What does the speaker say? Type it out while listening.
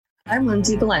I'm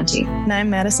Lindsay Valenti. And I'm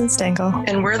Madison Stengel.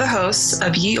 And we're the hosts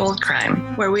of Ye Old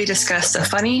Crime, where we discuss the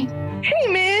funny, hey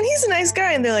man, he's a nice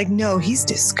guy. And they're like, no, he's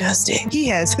disgusting. He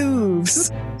has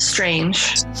hooves.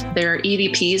 Strange. There are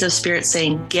EVPs of spirits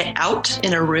saying, get out,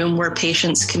 in a room where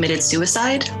patients committed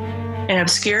suicide, and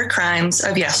obscure crimes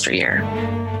of yesteryear.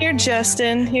 Here,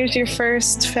 Justin, here's your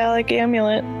first phallic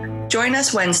amulet. Join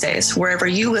us Wednesdays, wherever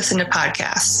you listen to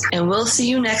podcasts, and we'll see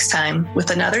you next time with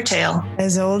another tale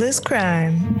as old as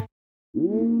crime.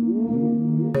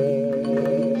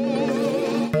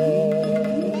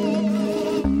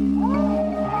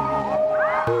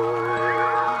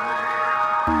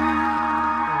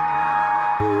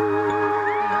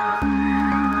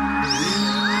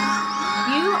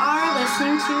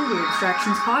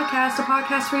 Distractions Podcast, a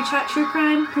podcast where we chat true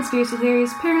crime, conspiracy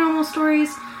theories, paranormal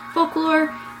stories,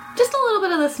 folklore, just a little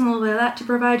bit of this and a little bit of that to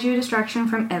provide you a distraction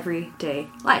from everyday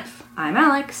life. I'm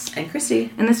Alex. And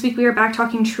Christy. And this week we are back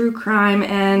talking true crime,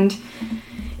 and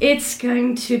it's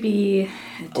going to be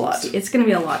a lot. It's going to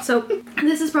be a lot. So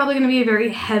this is probably going to be a very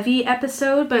heavy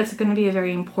episode, but it's going to be a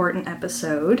very important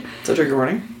episode. So trigger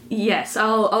warning? Yes,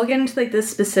 I'll get into the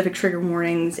specific trigger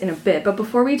warnings in a bit, but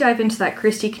before we dive into that,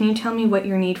 Christy, can you tell me what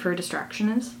your need for a distraction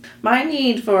is? My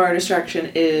need for a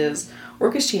distraction is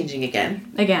work is changing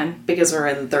again. Again. Because we're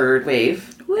in the third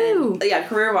wave. Woo! And, yeah,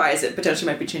 career-wise, it potentially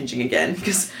might be changing again,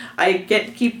 because I get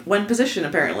to keep one position,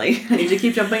 apparently. I need to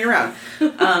keep jumping around.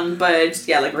 But,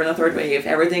 yeah, we're in the third wave.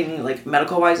 Everything,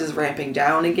 medical-wise is ramping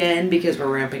down again, because we're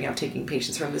ramping up taking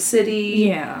patients from the city.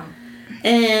 Yeah.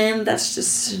 And that's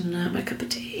just not my cup of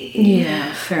tea.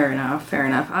 Yeah, fair enough.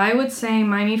 I would say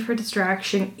my need for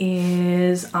distraction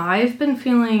is I've been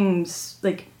feeling,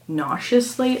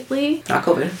 nauseous lately. Not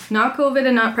COVID. Not COVID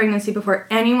and not pregnancy before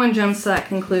anyone jumps to that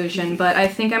conclusion, but I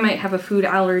think I might have a food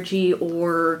allergy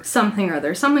or something or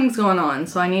other. Something's going on,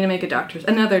 so I need to make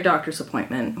another doctor's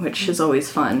appointment, which is always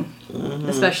fun,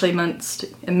 especially amidst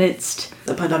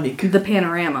the pandemic. The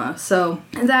panorama. So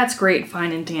that's great,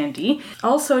 fine and dandy.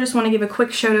 Also, I just want to give a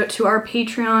quick shout out to our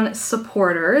Patreon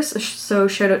supporters. So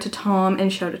shout out to Tom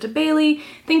and shout out to Bailey.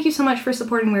 Thank you so much for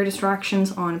supporting Weird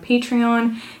Distractions on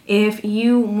Patreon. If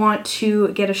you want to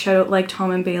get a shout out like Tom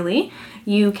and Bailey,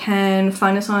 you can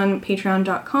find us on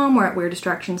patreon.com. We're at Weird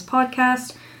Distractions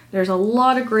Podcast. There's a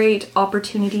lot of great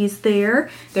opportunities there.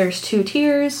 There's 2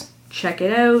 tiers. Check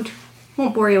it out.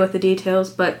 Won't bore you with the details,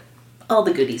 but all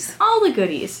the goodies.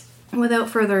 Without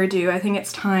further ado, I think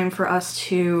it's time for us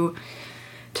to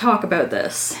talk about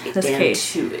this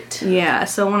case. To it. Yeah,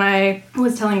 so when I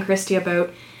was telling Christy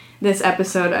about this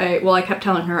episode, I kept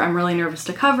telling her I'm really nervous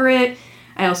to cover it.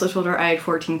 I also told her I had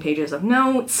 14 pages of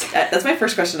notes. That's my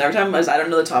first question every time. I don't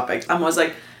know the topic. I'm always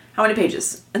like, how many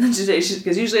pages? And then today,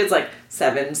 because usually it's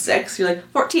 7, 6. You're like,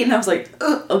 14. And I was like,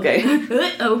 okay.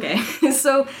 Okay.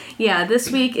 So, yeah, this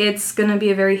week it's going to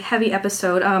be a very heavy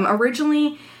episode.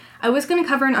 Originally, I was going to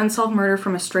cover an unsolved murder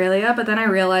from Australia, but then I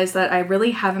realized that I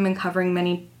really haven't been covering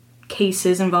many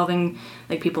cases involving,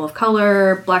 people of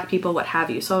color, black people, what have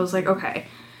you. So I was like, okay,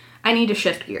 I need to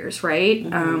shift gears, right?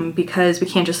 Mm-hmm. Because we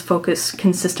can't just focus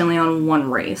consistently on one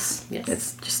race. Yes.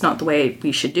 It's just not the way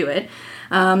we should do it.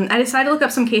 I decided to look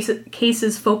up some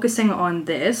cases focusing on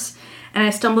this, and I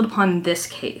stumbled upon this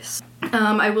case.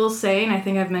 I will say, and I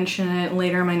think I've mentioned it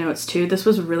later in my notes too, this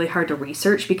was really hard to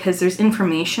research because there's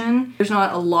information. There's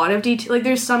not a lot of detail.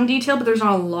 There's some detail, but there's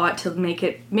not a lot to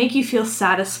make you feel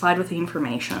satisfied with the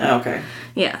information. Oh, okay.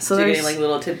 Yeah, so you're getting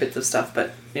little tidbits of stuff,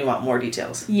 but you want more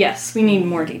details. Yes, we need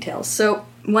more details. So,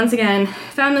 once again,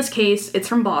 found this case. It's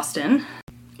from Boston.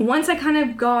 Once I kind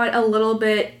of got a little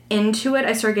bit into it,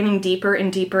 I started getting deeper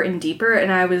and deeper and deeper,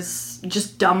 and I was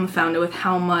just dumbfounded with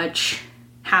how much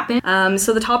happened.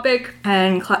 So the topic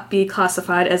can be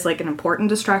classified as an important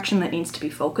distraction that needs to be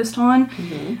focused on.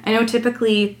 Mm-hmm. I know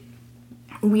typically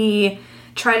we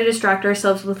try to distract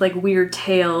ourselves with weird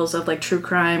tales of true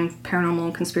crime,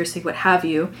 paranormal, conspiracy, what have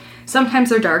you.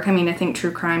 Sometimes they're dark. I mean, I think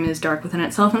true crime is dark within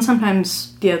itself, and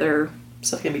sometimes the other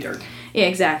stuff can be dark. Yeah,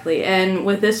 exactly. And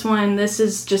with this one, this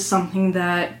is just something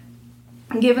that,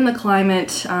 given the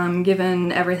climate,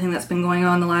 given everything that's been going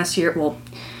on the last year,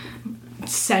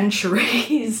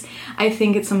 centuries, I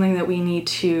think it's something that we need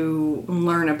to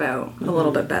learn about a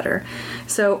little bit better.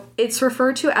 So it's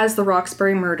referred to as the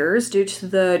Roxbury murders due to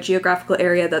the geographical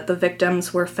area that the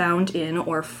victims were found in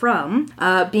or from,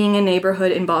 being a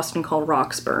neighborhood in Boston called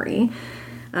Roxbury.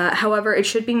 However, it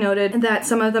should be noted that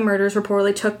some of the murders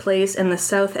reportedly took place in the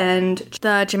South End,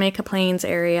 the Jamaica Plains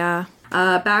area,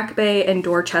 Back Bay, and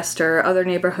Dorchester, other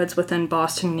neighborhoods within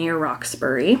Boston near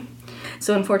Roxbury.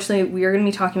 So unfortunately, we are going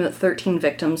to be talking about 13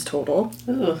 victims total.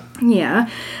 Ugh. Yeah.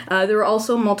 There were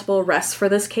also multiple arrests for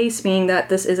this case, meaning that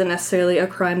this isn't necessarily a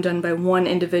crime done by one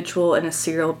individual in a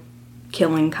serial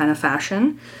killing kind of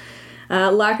fashion.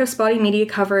 Lack of spotty media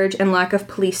coverage and lack of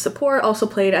police support also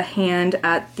played a hand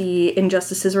at the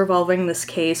injustices revolving this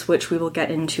case, which we will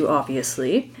get into,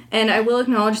 obviously. And I will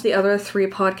acknowledge the other 3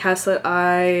 podcasts that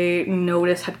I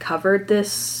noticed had covered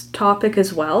this topic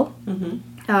as well.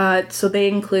 So they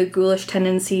include Ghoulish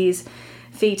Tendencies,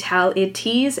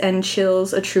 Fatalities, and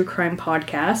Chills, a true crime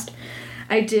podcast.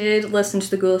 I did listen to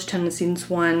the Ghoulish Tendencies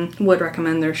one, would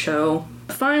recommend their show.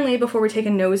 Finally, before we take a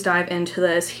nosedive into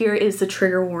this, here is the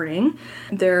trigger warning.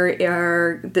 There's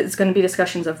going to be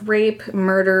discussions of rape,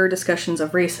 murder, discussions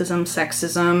of racism,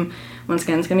 sexism. Once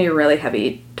again, it's going to be a really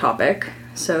heavy topic.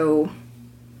 So,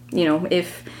 you know,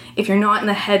 if you're not in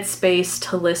the headspace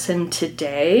to listen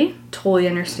today, totally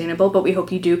understandable, but we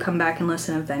hope you do come back and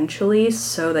listen eventually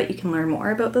so that you can learn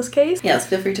more about this case. Yes,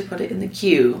 feel free to put it in the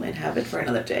queue and have it for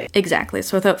another day. Exactly.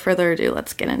 So without further ado,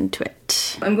 let's get into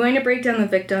it. I'm going to break down the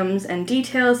victims and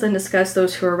details, then discuss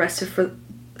those who were arrested for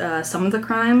some of the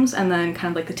crimes, and then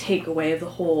kind of like the takeaway of the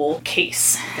whole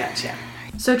case. Gotcha.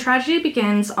 So tragedy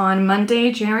begins on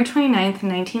Monday, January 29th,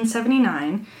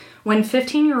 1979, when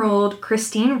 15-year-old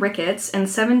Christine Ricketts and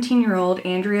 17-year-old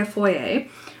Andrea Foyer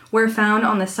were found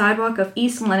on the sidewalk of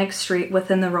East Lenox Street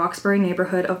within the Roxbury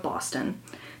neighborhood of Boston.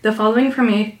 The following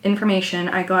information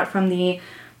I got from the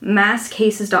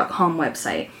masscases.com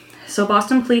website. So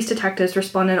Boston police detectives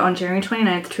responded on January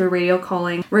 29th to a radio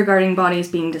calling regarding bodies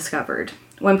being discovered.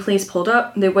 When police pulled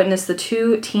up, they witnessed the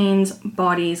 2 teens'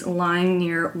 bodies lying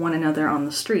near one another on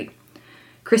the street.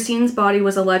 Christine's body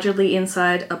was allegedly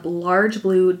inside a large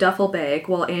blue duffel bag,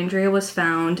 while Andrea was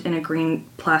found in a green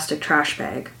plastic trash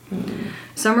bag.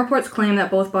 Some reports claim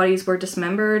that both bodies were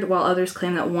dismembered, while others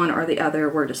claim that one or the other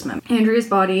were dismembered. Andrea's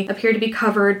body appeared to be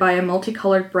covered by a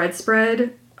multicolored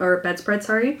bedspread,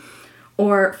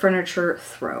 or furniture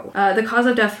throw. The cause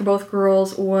of death for both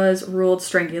girls was ruled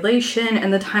strangulation,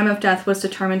 and the time of death was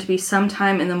determined to be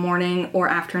sometime in the morning or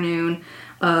afternoon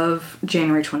of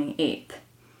January 28th.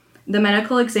 The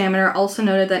medical examiner also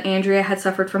noted that Andrea had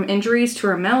suffered from injuries to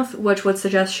her mouth, which would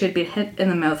suggest she had been hit in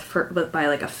the mouth by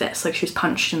like a fist, like she was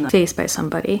punched in the face by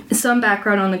somebody. Some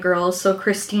background on the girls. So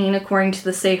Christine, according to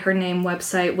the Say Her Name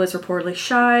website, was reportedly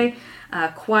shy,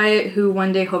 quiet, who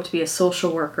one day hoped to be a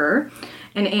social worker.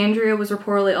 And Andrea was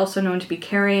reportedly also known to be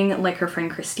caring, like her friend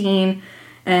Christine,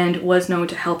 and was known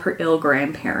to help her ill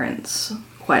grandparents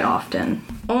quite often.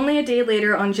 Only a day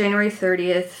later, on January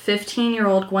 30th,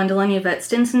 15-year-old Gwendolyn Yvette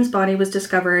Stinson's body was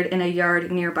discovered in a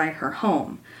yard nearby her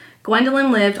home.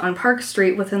 Gwendolyn lived on Park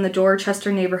Street within the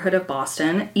Dorchester neighborhood of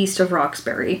Boston, east of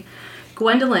Roxbury.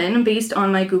 Gwendolyn, based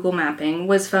on my Google mapping,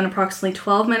 was found approximately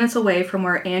 12 minutes away from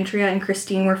where Andrea and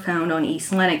Christine were found on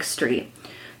East Lenox Street.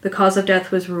 The cause of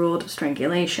death was ruled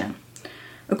strangulation.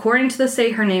 According to the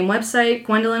Say Her Name website,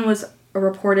 Gwendolyn was a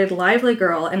reported lively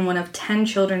girl and one of 10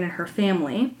 children in her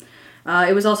family.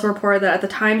 It was also reported that at the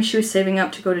time she was saving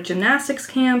up to go to gymnastics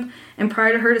camp, and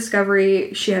prior to her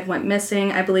discovery, she had went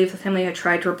missing. I believe the family had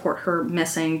tried to report her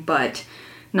missing, but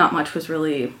not much was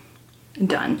really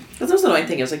done. That's also the annoying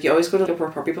thing is, like, you always go to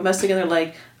report people missing and they're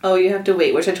like, oh, you have to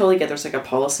wait, which I totally get, there's like a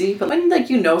policy, but when, like,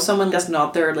 you know someone that's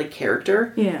not their, like,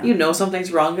 character, yeah, you know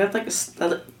something's wrong, that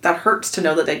hurts to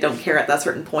know that they don't care at that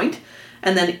certain point,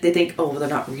 and then they think, oh, they're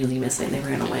not really missing, they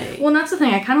ran away. Well, that's the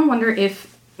thing, I kind of wonder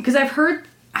if, because I've heard,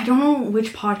 I don't know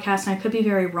which podcast, and I could be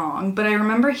very wrong, but I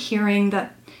remember hearing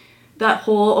that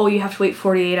whole, oh, you have to wait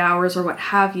 48 hours or what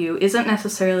have you, isn't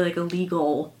necessarily, like, a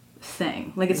legal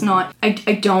thing. Like, it's not, I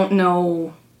don't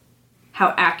know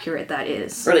how accurate that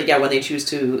is. Or, like, yeah, when they choose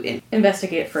to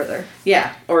investigate it further.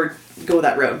 Yeah, or go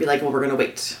that route and be like, well, we're gonna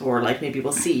wait, or, like, maybe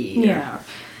we'll see. Yeah.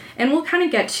 And we'll kind of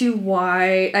get to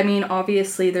why, I mean,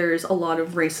 obviously there's a lot of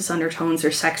racist undertones or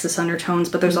sexist undertones,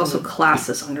 but there's also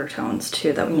classist undertones,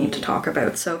 too, that we need to talk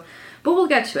about, so, but we'll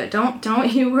get to it.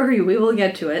 Don't you worry, we will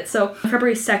get to it. So,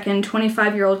 February 2nd,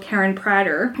 25-year-old Karen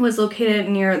Prater was located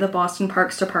near the Boston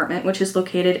Parks Department, which is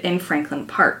located in Franklin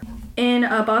Park. In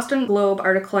a Boston Globe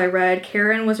article I read,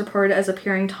 Karen was reported as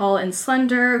appearing tall and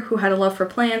slender, who had a love for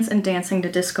plants and dancing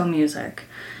to disco music.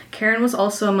 Karen was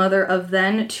also a mother of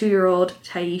then 2-year-old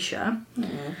Taisha.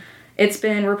 Mm-hmm. It's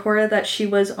been reported that she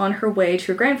was on her way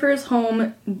to her grandfather's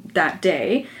home that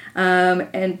day,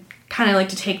 and kind of like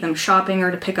to take them shopping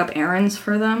or to pick up errands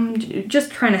for them, just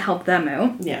trying to help them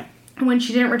out. Yeah. When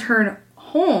she didn't return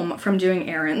home from doing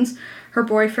errands, her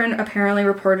boyfriend apparently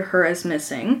reported her as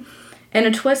missing. In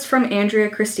a twist from Andrea,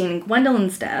 Christine, and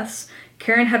Gwendolyn's deaths,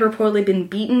 Karen had reportedly been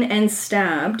beaten and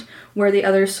stabbed, where the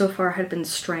others so far had been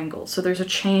strangled. So there's a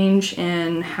change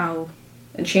of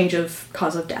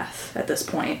cause of death at this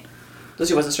point. So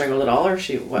she wasn't strangled at all, or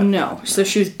she what? No. So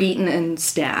she was beaten and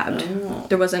stabbed. Oh.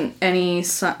 There wasn't any...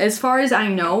 As far as I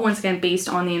know, once again, based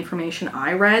on the information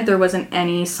I read, there wasn't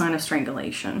any sign of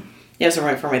strangulation. Yeah, so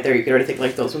from right there, you could already think,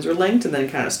 like, those ones were linked, and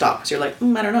then kind of stop, because you're like,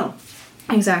 I don't know.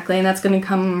 Exactly, and that's going to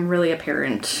become really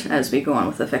apparent as we go on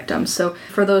with the victims. So,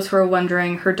 for those who are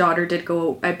wondering, her daughter did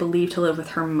go, I believe, to live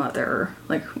with her mother,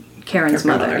 like Karen's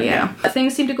mother, yeah.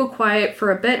 Things seemed to go quiet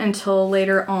for a bit until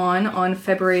later on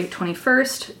February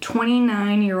 21st,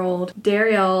 29-year-old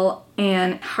Daryl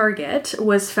Ann Hargett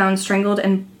was found strangled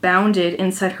and bounded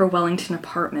inside her Wellington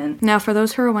apartment. Now, for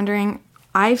those who are wondering,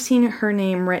 I've seen her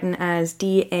name written as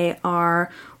Daryl.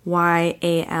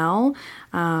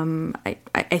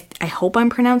 I hope I'm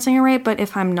pronouncing it right, but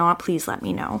if I'm not, please let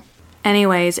me know.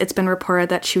 Anyways, it's been reported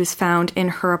that she was found in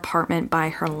her apartment by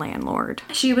her landlord.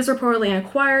 She was reportedly in a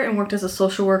choir and worked as a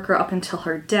social worker up until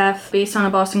her death. Based on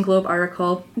a Boston Globe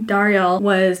article, Daryl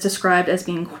was described as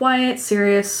being quiet,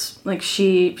 serious, like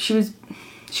she was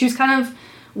kind of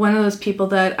one of those people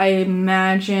that I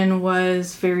imagine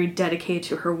was very dedicated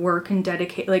to her work and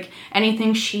like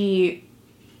anything she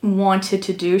wanted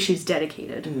to do, she's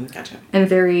dedicated. Gotcha. And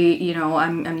very,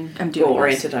 I'm doing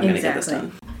goal-oriented, this. I'm gonna get this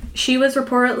done. She was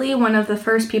reportedly one of the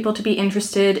first people to be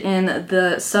interested in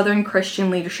the Southern Christian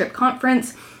Leadership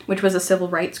Conference, which was a civil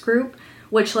rights group,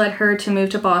 which led her to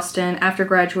move to Boston after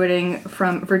graduating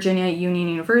from Virginia Union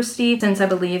University, since I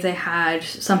believe they had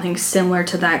something similar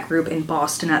to that group in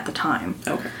Boston at the time.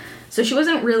 Okay. So she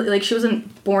wasn't really, she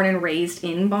wasn't born and raised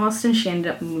in Boston. She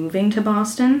ended up moving to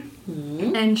Boston.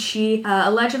 Mm-hmm. And she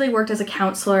allegedly worked as a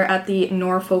counselor at the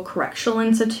Norfolk Correctional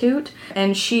Institute.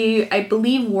 And she, I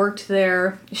believe, worked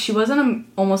there. She was in a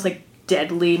almost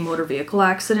deadly motor vehicle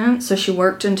accident. So she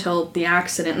worked until the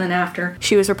accident. And then after,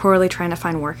 she was reportedly trying to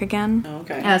find work again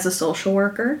as a social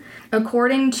worker.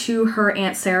 According to her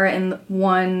Aunt Sarah, in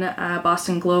one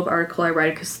Boston Globe article I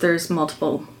read, because there's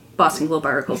multiple Boston Globe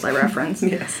articles I reference.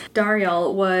 Yes.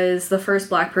 Daryl was the first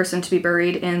Black person to be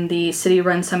buried in the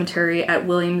city-run cemetery at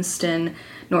Williamston,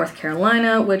 North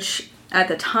Carolina, which at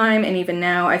the time and even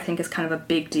now I think is kind of a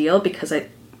big deal because I'm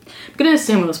going to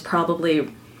assume it was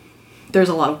probably, there's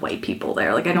a lot of white people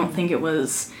there. I don't think it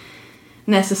was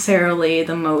necessarily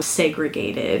the most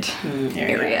segregated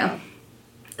area.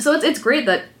 So it's great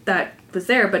that was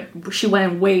there, but she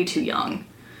went way too young.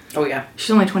 Oh, yeah.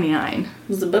 She's only 29.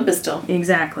 She's a baby still.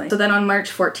 Exactly. So then on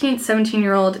March 14th,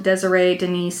 17-year-old Desiree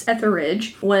Denise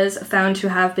Etheridge was found to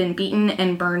have been beaten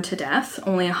and burned to death,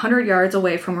 only 100 yards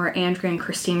away from where Andrea and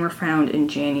Christine were found in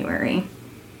January.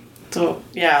 So,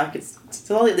 yeah,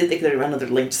 it's all they think they're another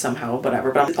linked somehow,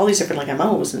 whatever, but all these different,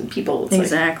 MOs and people. It's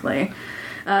exactly.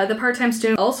 The part-time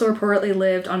student also reportedly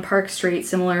lived on Park Street,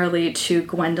 similarly to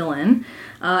Gwendolyn.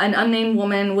 An unnamed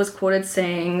woman was quoted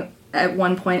saying at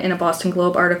one point in a Boston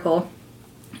Globe article,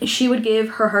 she would give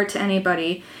her heart to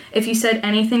anybody. If you said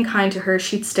anything kind to her,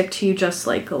 she'd stick to you just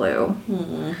like glue.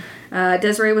 Mm-hmm.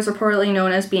 Desiree was reportedly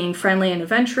known as being friendly and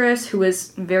adventurous, who was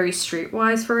very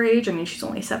streetwise for her age. I mean, she's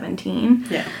only 17.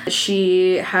 Yeah.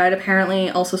 She had apparently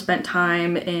also spent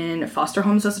time in foster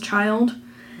homes as a child.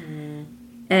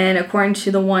 And according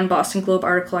to the one Boston Globe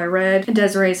article I read,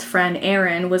 Desiree's friend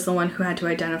Erin was the one who had to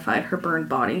identify her burned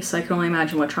body. So I can only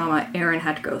imagine what trauma Erin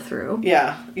had to go through.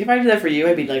 Yeah. If I did that for you,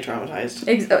 I'd be traumatized.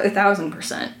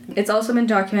 1,000%. It's also been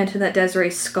documented that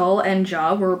Desiree's skull and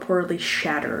jaw were reportedly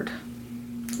shattered.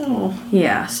 Oh.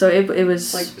 Yeah, so it was...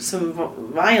 some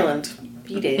violent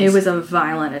beatings. It was a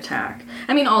violent attack.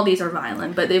 I mean, all these are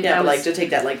violent, but... to take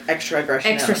that, extra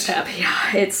aggression Extra step,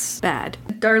 yeah. It's bad.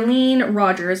 Darlene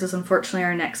Rogers is unfortunately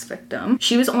our next victim.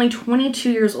 She was only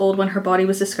 22 years old when her body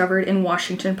was discovered in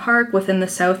Washington Park within the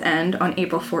South End on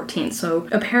April 14th. So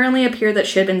apparently appeared that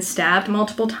she had been stabbed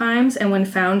multiple times, and when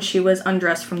found, she was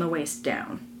undressed from the waist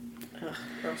down.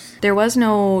 There was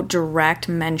no direct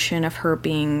mention of her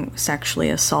being sexually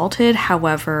assaulted.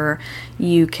 However,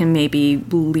 you can maybe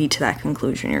lead to that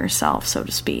conclusion yourself, so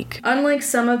to speak. Unlike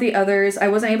some of the others, I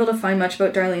wasn't able to find much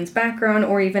about Darlene's background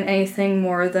or even anything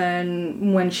more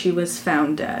than when she was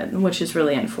found dead, which is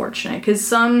really unfortunate. Because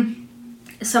some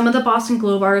of the Boston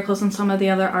Globe articles and some of the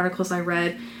other articles I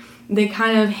read, they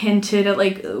kind of hinted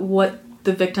at what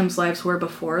the victims' lives were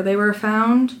before they were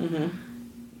found.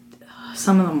 Mm-hmm.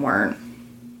 Some of them weren't.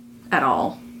 At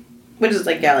all. Which is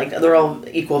they're all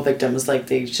equal victims.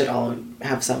 They should all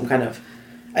have some kind of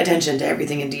attention to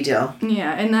everything in detail.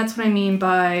 Yeah, and that's what I mean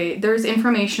by there's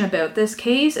information about this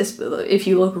case. If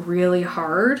you look really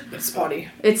hard. It's spotty.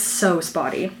 It's so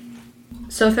spotty.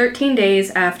 So 13 days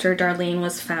after Darlene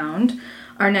was found,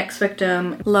 our next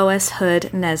victim, Lois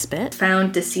Hood Nesbitt,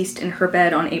 found deceased in her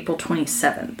bed on April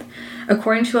 27th.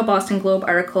 According to a Boston Globe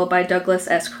article by Douglas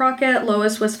S. Crockett,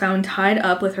 Lois was found tied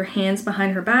up with her hands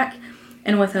behind her back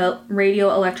and with a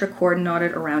radioelectric cord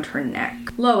knotted around her neck.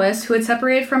 Lois, who had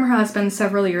separated from her husband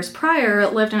several years prior,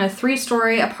 lived in a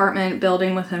 3-story apartment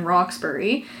building within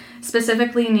Roxbury,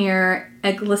 specifically near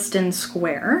Eggleston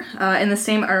Square. In the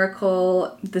same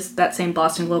article, that same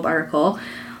Boston Globe article,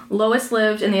 Lois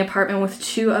lived in the apartment with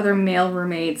 2 other male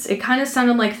roommates. It kind of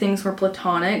sounded like things were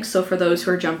platonic, so for those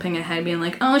who are jumping ahead being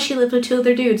like, oh, she lived with 2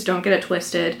 other dudes, don't get it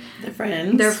twisted. They're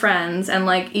friends. They're friends, and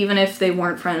like, even if they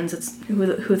weren't friends, it's who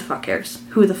the fuck cares?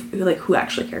 Who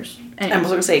actually cares? Anyways. I'm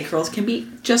also gonna say girls can be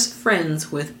just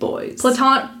friends with boys.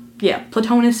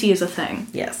 Platonacy is a thing.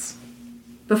 Yes.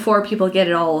 Before people get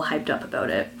it all hyped up about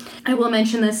it. I will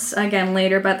mention this again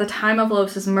later, but at the time of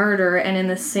Lois's murder, and in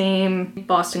the same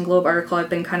Boston Globe article I've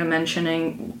been kind of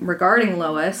mentioning regarding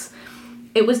Lois,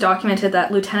 it was documented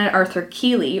that Lieutenant Arthur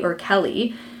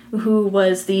Kelly, who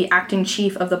was the acting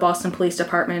chief of the Boston Police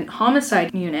Department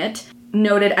Homicide Unit,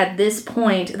 noted at this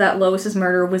point that Lois's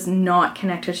murder was not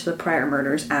connected to the prior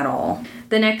murders at all.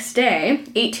 The next day,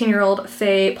 18-year-old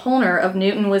Faye Polner of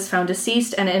Newton was found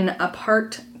deceased and in a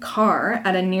parked car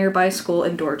at a nearby school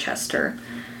in Dorchester.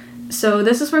 So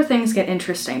this is where things get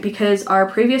interesting, because our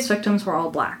previous victims were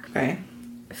all black. Okay.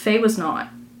 Faye was not.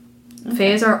 Okay.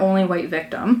 Faye is our only white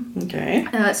victim. Okay.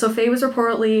 So Faye was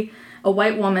reportedly a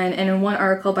white woman, and in one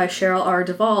article by Cheryl R.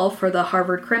 Duvall for the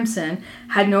Harvard Crimson,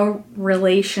 had no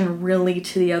relation really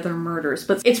to the other murders.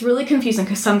 But it's really confusing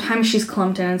because sometimes she's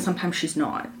clumped in and sometimes she's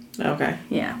not. Okay.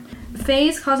 Yeah.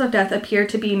 Faye's cause of death appeared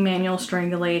to be manual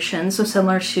strangulation, so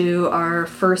similar to our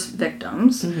first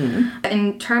victims. Mm-hmm.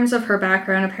 In terms of her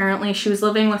background, apparently she was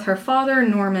living with her father,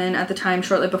 Norman, at the time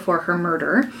shortly before her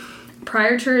murder.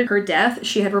 Prior to her death,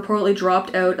 she had reportedly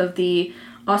dropped out of the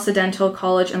Occidental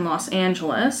College in Los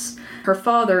Angeles. Her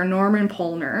father, Norman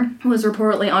Polner, was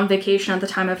reportedly on vacation at the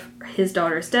time of his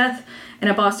daughter's death. In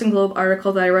a Boston Globe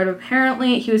article that I read,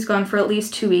 apparently he was gone for at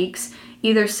least 2 weeks,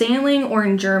 either sailing or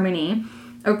in Germany,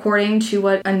 according to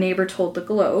what a neighbor told the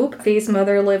Globe. Faye's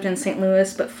mother lived in St.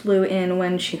 Louis but flew in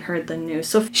when she heard the news.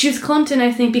 So she was clumped in,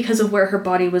 I think, because of where her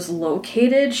body was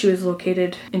located. She was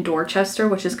located in Dorchester,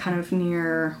 which is kind of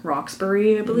near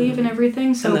Roxbury, I believe, and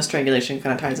everything. So and the strangulation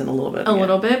kind of ties in a little bit. A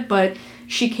little bit, but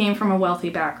she came from a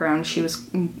wealthy background. She was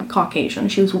Caucasian.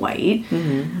 She was white.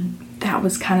 Mm-hmm. That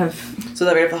was kind of... So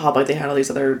that right off the hop, like, they had all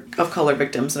these other of-color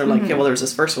victims, and they're like, okay, well, there's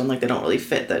this first one, like, they don't really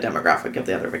fit the demographic of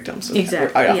the other victims. So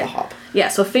exactly. Right off the hop. Yeah,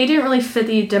 so Faye didn't really fit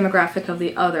the demographic of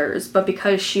the others, but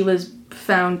because she was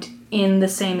found in the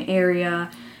same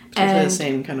area and... the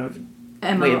same kind of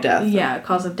way of death. Yeah,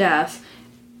 cause of death.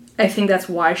 I think that's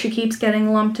why she keeps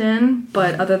getting lumped in,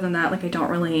 but other than that, like, I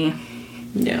don't really...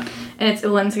 Yeah. And it's,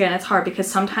 once again, it's hard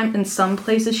because sometimes in some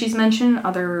places she's mentioned,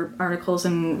 other articles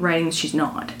and writings she's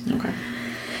not. Okay.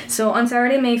 So on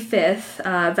Saturday, May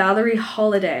 5th, Valerie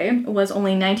Holiday was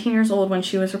only 19 years old when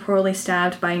she was reportedly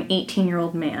stabbed by an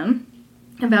 18-year-old man.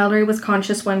 And Valerie was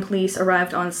conscious when police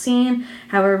arrived on scene.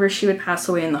 However, she would pass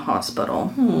away in the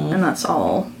hospital. And that's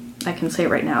all I can say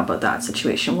right now about that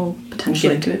situation. We'll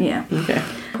potentially... Get into it? Yeah. Okay.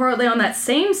 Reportedly on that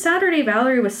same Saturday,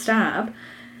 Valerie was stabbed.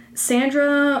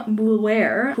 Sandra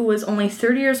Boulware, who was only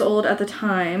 30 years old at the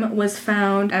time, was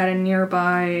found at a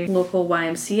nearby local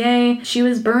YMCA. She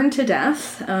was burned to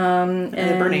death.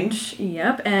 Burning.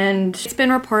 Yep, and it's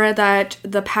been reported that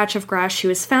the patch of grass she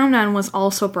was found on was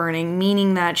also burning,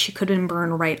 meaning that she couldn't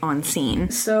burn right on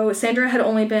scene. So Sandra had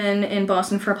only been in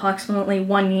Boston for approximately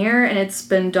 1 year, and it's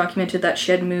been documented that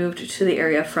she had moved to the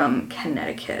area from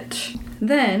Connecticut.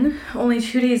 Then, only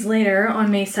 2 days later, on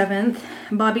May 7th,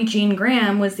 Bobby Jean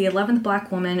Graham was the 11th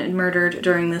black woman murdered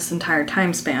during this entire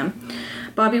time span.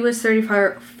 Bobby was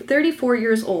 34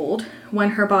 years old when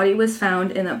her body was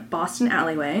found in a Boston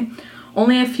alleyway,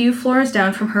 only a few floors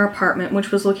down from her apartment, which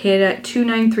was located at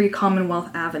 293 Commonwealth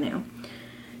Avenue.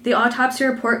 The autopsy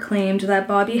report claimed that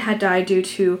Bobby had died due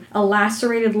to a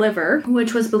lacerated liver,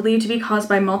 which was believed to be caused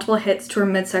by multiple hits to her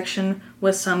midsection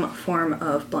with some form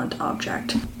of blunt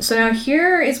object. So now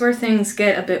here is where things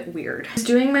get a bit weird.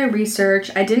 Doing my research,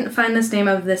 I didn't find this name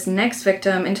of this next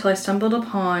victim until I stumbled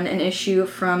upon an issue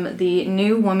from the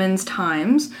New Woman's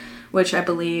Times, which I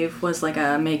believe was like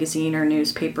a magazine or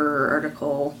newspaper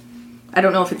article. I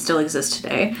don't know if it still exists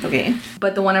today. Okay.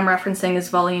 But the one I'm referencing is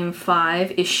Volume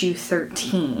 5, Issue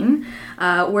 13,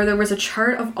 where there was a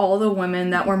chart of all the women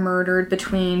that were murdered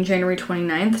between January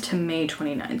 29th to May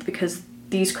 29th, because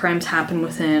these crimes happen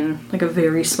within like a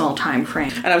very small time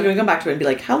frame. And I was going to come back to it and be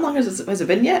like, how long has it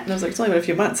been yet? And I was like, it's only been a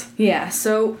few months. Yeah,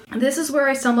 so this is where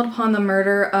I stumbled upon the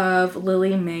murder of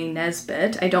Lily Mae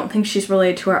Nesbitt. I don't think she's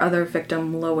related to our other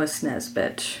victim, Lois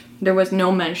Nesbitt. There was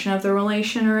no mention of the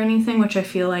relation or anything, which I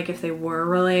feel like if they were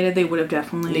related, they would have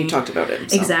definitely... They talked about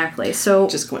it. So. Exactly. So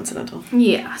just coincidental.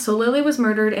 Yeah. So Lily was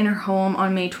murdered in her home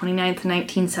on May 29th,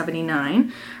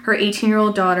 1979. Her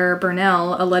 18-year-old daughter,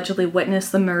 Burnell, allegedly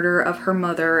witnessed the murder of her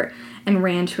mother and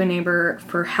ran to a neighbor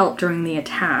for help during the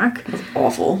attack. That's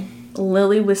awful.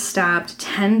 Lily was stabbed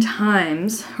 10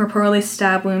 times. Reportedly,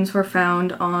 stab wounds were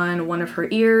found on one of her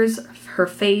ears, her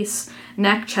face,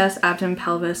 neck, chest, abdomen,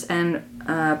 pelvis, and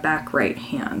back right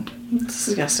hand. It's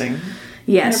disgusting.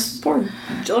 Yes. Yeah, poor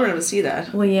children have to see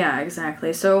that. Well, yeah,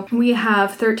 exactly. So we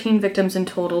have 13 victims in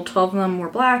total. 12 of them were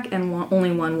black and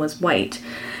only one was white.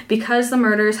 Because the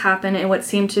murders happened in what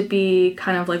seemed to be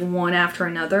kind of like one after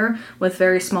another with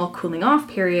very small cooling off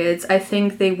periods, I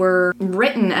think they were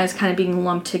written as kind of being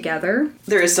lumped together.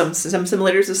 There is some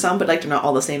similarities to some, but like they're not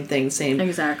all the same thing, same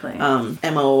Exactly.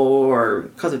 MO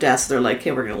or cause of death. So they're like,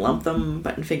 okay, we're going to lump them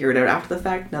but and figure it out after the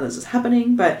fact. Now this is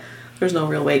happening, but there's no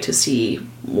real way to see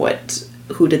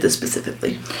who did this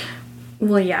specifically.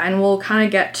 Well, yeah, and we'll kind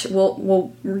of get to,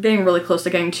 we're getting really close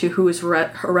to getting to who was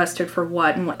arrested for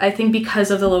what, and what. I think because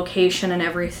of the location and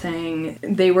everything,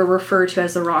 they were referred to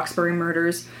as the Roxbury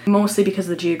murders, mostly because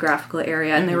of the geographical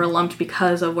area, and they were lumped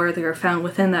because of where they were found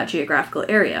within that geographical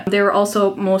area. They were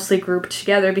also mostly grouped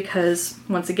together because,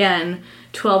 once again,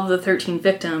 12 of the 13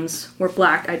 victims were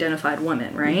black identified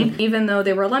women, right? Mm-hmm. Even though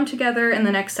they were lumped together, in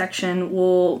the next section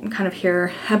we'll kind of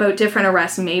hear about different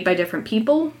arrests made by different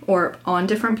people or on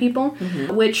different people,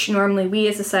 which normally we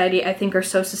as a society I think are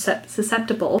so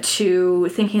susceptible to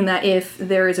thinking that if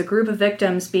there is a group of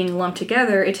victims being lumped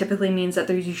together, it typically means that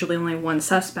there's usually only one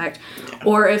suspect. Yeah.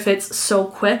 Or if it's so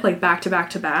quick, like back to back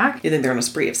to back. You think they're on a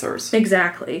spree of sorts.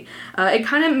 Exactly. It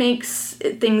kind of makes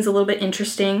things a little bit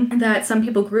interesting that some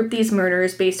people group these murders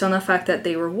based on the fact that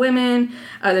they were women,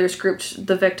 others grouped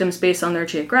the victims based on their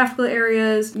geographical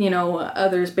areas,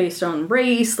 others based on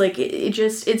race. Like,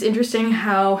 it's interesting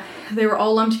how they were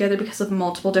all lumped together because of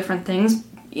multiple different things.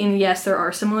 And yes, there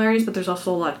are similarities, but there's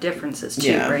also a lot of differences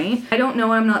too, right? I don't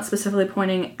know, I'm not specifically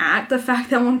pointing at the fact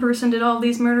that one person did all of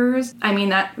these murders. I mean,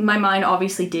 that my mind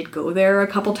obviously did go there a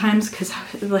couple times, because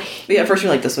like... Yeah, at first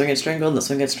you're like, this one gets strangled, this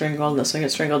one gets strangled, this one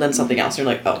gets strangled, then something else, and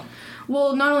you're like, oh.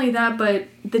 Well, not only that, but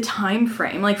the time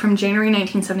frame, like from January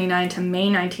 1979 to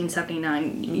May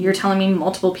 1979, you're telling me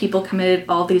multiple people committed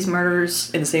all these murders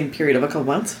in the same period of a couple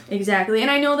months? Exactly. And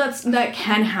I know that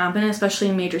can happen, especially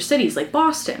in major cities like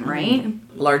Boston, right?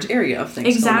 Large area of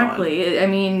things exactly. going on. I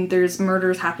mean, there's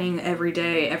murders happening every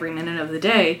day, every minute of the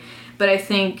day. But I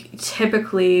think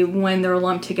typically when they're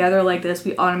lumped together like this,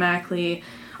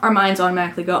 our minds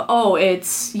automatically go, oh,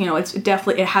 it's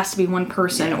definitely, it has to be one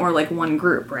person or like one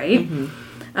group, right?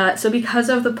 Mm-hmm. So because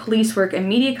of the police work and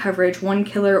media coverage, one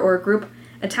killer or a group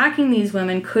attacking these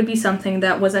women could be something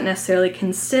that wasn't necessarily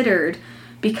considered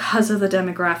because of the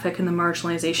demographic and the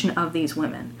marginalization of these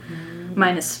women. Mm-hmm.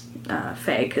 Minus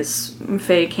Faye, because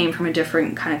Faye came from a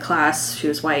different kind of class. She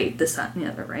was white, this, that, and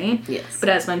the other, right? Yes. But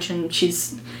as mentioned,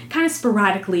 she's kind of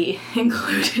sporadically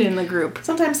included in the group.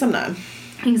 Sometimes, some not.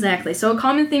 Exactly. So a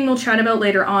common thing we'll chat about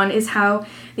later on is how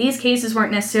these cases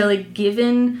weren't necessarily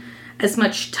given as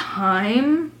much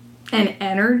time and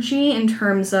energy in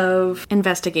terms of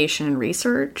investigation and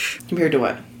research. Compared to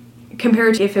what?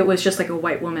 Compared to if it was just like a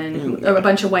white woman, a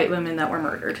bunch of white women that were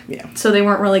murdered. Yeah. So they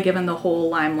weren't really given the whole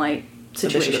limelight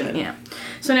situation. Yeah.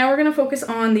 So now we're going to focus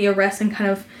on the arrests and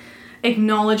kind of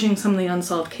acknowledging some of the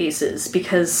unsolved cases,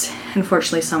 because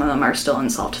unfortunately some of them are still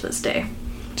unsolved to this day.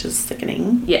 Which is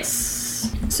sickening.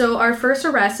 Yes. So our first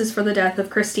arrest is for the death of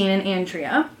Christine and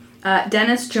Andrea.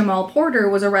 Dennis Jamal Porter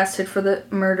was arrested for the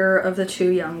murder of the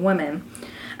two young women.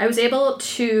 I was able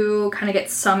to kind of get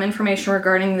some information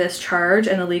regarding this charge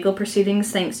and the legal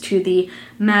proceedings thanks to the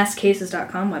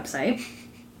masscases.com website.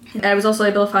 I was also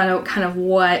able to find out kind of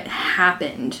what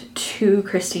happened to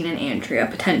Christine and Andrea,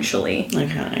 potentially.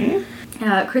 Okay.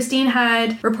 Christine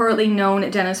had reportedly known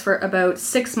Dennis for about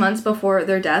 6 months before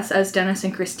their deaths, as Dennis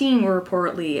and Christine were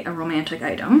reportedly a romantic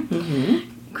item.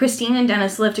 Mm-hmm. Christine and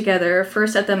Dennis lived together,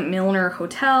 first at the Milner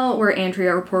Hotel, where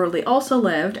Andrea reportedly also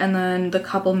lived, and then the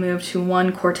couple moved to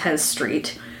 1 Cortez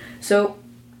Street. So,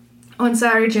 on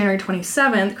Saturday, January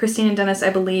 27th, Christine and Dennis, I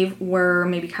believe, were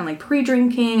maybe kind of like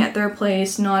pre-drinking at their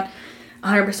place, not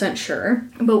 100% sure.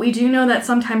 But we do know that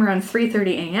sometime around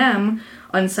 3:30 a.m.,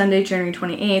 on Sunday, January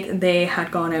 28th, they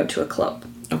had gone out to a club.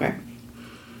 Okay.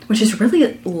 which is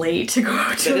really late to go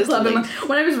out to It a is club. late. And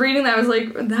when I was reading that, I was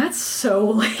like, that's so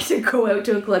late to go out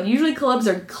to a club. Usually clubs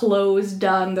are closed,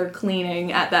 done, they're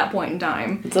cleaning at that point in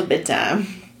time. It's a bedtime.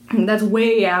 That's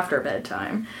way after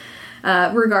bedtime.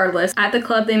 Regardless, at the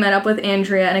club they met up with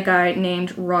Andrea and a guy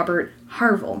named Robert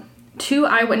Harville. 2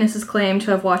 eyewitnesses claim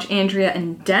to have watched Andrea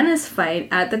and Dennis fight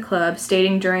at the club,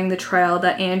 stating during the trial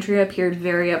that Andrea appeared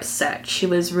very upset. She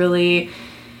wasn't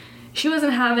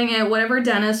having it. Whatever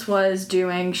Dennis was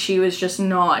doing, she was just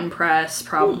not impressed,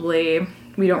 probably.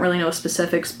 We don't really know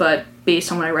specifics, but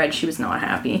based on what I read, she was not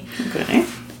happy. Okay.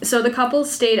 So the couple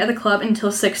stayed at the club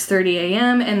until 6:30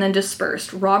 a.m. and then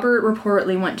dispersed. Robert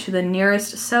reportedly went to the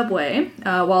nearest Subway,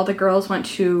 while the girls went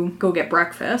to go get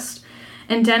breakfast.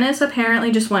 And Dennis apparently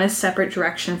just went a separate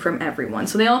direction from everyone.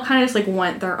 So they all kind of just, like,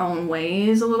 went their own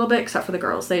ways a little bit, except for the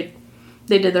girls. They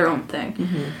did their own thing.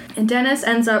 Mm-hmm. And Dennis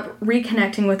ends up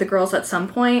reconnecting with the girls at some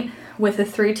point, with the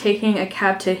 3 taking a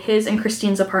cab to his and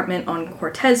Christine's apartment on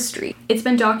Cortez Street. It's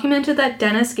been documented that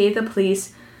Dennis gave the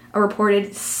police a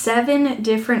reported 7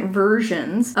 different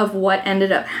versions of what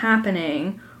ended up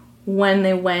happening when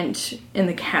they went in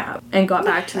the cab and got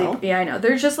back to the... Yeah, I know.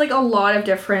 There's just, like, a lot of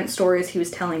different stories he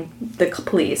was telling the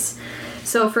police.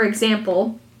 So, for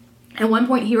example, at one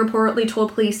point he reportedly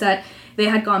told police that they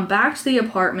had gone back to the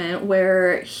apartment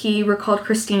where he recalled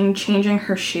Christine changing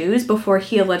her shoes before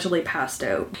he allegedly passed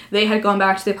out. They had gone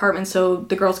back to the apartment so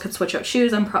the girls could switch out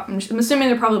shoes. I'm assuming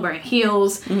they're probably wearing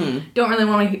heels. Mm-hmm. Don't really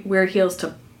want to wear heels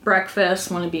to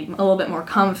breakfast. Want to be a little bit more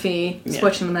comfy,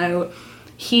 switching them out.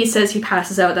 He says he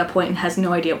passes out at that point and has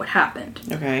no idea what happened.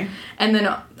 Okay. And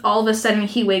then all of a sudden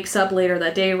he wakes up later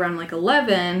that day around like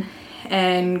 11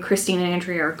 and Christine and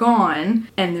Andrea are gone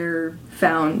and they're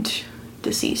found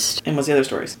deceased. And what's the other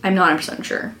stories? I'm not 100%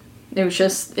 sure. It was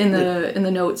just in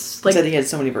the notes. Like, said he had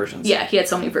so many versions. Yeah, he had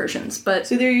so many versions. But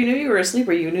so either you knew you were asleep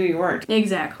or you knew you weren't.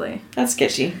 Exactly. That's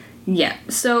sketchy. Yeah.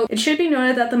 So it should be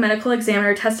noted that the medical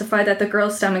examiner testified that the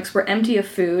girls' stomachs were empty of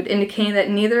food, indicating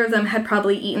that neither of them had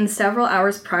probably eaten several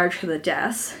hours prior to the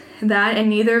deaths. That and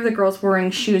neither of the girls were wearing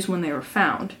shoes when they were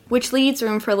found. Which leaves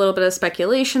room for a little bit of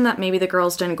speculation that maybe the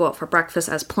girls didn't go out for breakfast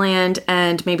as planned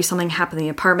and maybe something happened in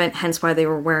the apartment, hence why they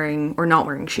were wearing or not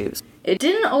wearing shoes. It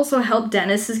didn't also help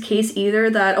Dennis's case either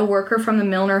that a worker from the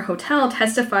Milner Hotel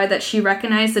testified that she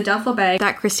recognized the duffel bag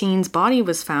that Christine's body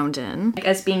was found in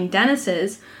as being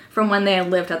Dennis's from when they had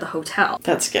lived at the hotel.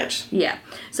 That's sketch. Yeah.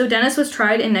 So Dennis was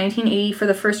tried in 1980 for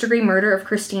the first-degree murder of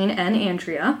Christine and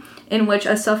Andrea, in which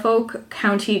a Suffolk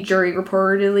County jury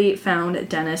reportedly found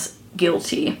Dennis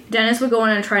guilty. Dennis would go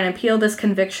on and try and appeal this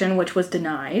conviction, which was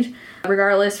denied.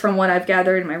 Regardless, from what I've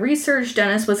gathered in my research,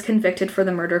 Dennis was convicted for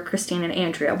the murder of Christine and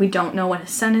Andrea. We don't know what his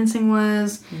sentencing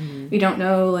was. Mm-hmm. We don't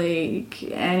know, like,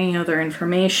 any other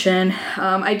information.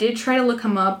 I did try to look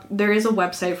him up. There is a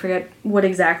website, I forget what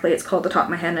exactly it's called at the top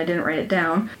of my head, and I didn't write it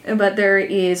down. But there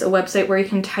is a website where you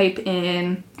can type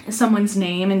in someone's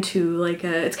name into, like,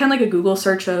 it's kind of like a Google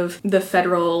search of the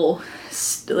federal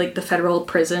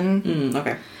prison.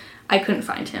 Okay. I couldn't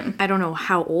find him. I don't know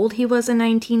how old he was in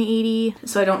 1980,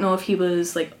 so I don't know if he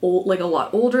was, like, old, like a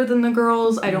lot older than the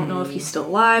girls. I don't know if he's still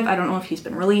alive. I don't know if he's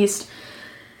been released.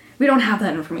 We don't have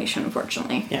that information,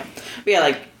 unfortunately. Yeah. But yeah,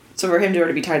 like, so for him to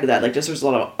already be tied to that, like, just there's a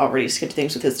lot of already sketchy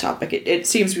things with his topic. It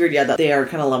seems weird, yeah, that they are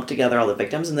kind of lumped together, all the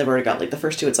victims, and they've already got, like, the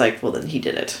first 2, it's like, well, then he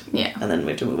did it. Yeah. And then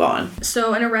we have to move on.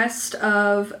 So an arrest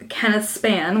of Kenneth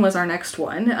Spann was our next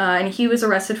one, and he was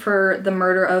arrested for the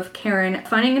murder of Karen.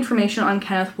 Finding information on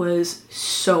Kenneth was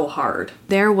so hard.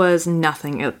 There was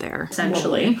nothing out there,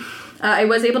 essentially. I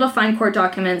was able to find court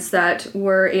documents that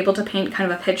were able to paint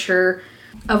kind of a picture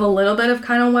of a little bit of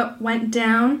kind of what went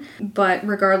down, but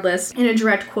regardless, in a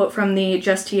direct quote from the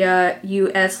Justia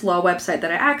US law website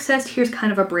that I accessed, here's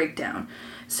kind of a breakdown.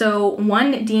 So,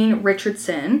 one Dean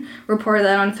Richardson reported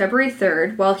that on February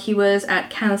 3rd, while he was at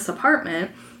Kenneth's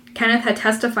apartment, Kenneth had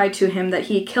testified to him that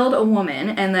he killed a woman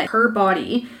and that her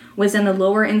body was in the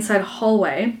lower inside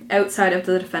hallway outside of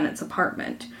the defendant's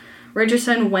apartment.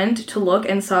 Richardson went to look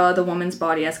and saw the woman's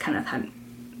body as Kenneth had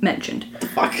mentioned.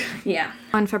 Fuck. Yeah.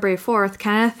 On February 4th,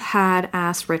 Kenneth had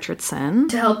asked Richardson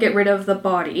to help get rid of the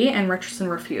body, and Richardson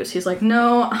refused. He's like,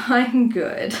 no, I'm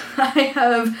good. I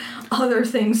have other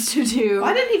things to do.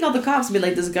 Why didn't he call the cops and be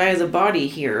like, this guy has a body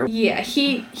here? Yeah,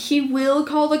 he will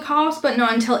call the cops, but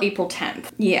not until April 10th.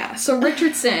 Yeah, so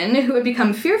Richardson, who had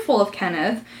become fearful of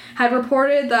Kenneth, had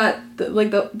reported that,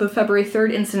 the February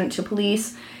 3rd incident to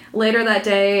police. Later that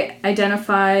day,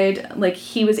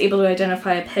 he was able to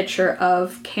identify a picture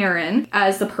of Karen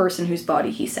as the person whose body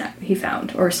he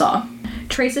found or saw.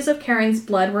 Traces of Karen's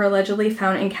blood were allegedly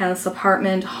found in Kenneth's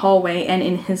apartment, hallway, and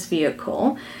in his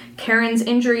vehicle. Karen's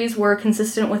injuries were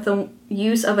consistent with the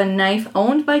use of a knife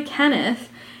owned by Kenneth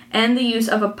and the use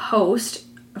of a post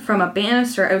from a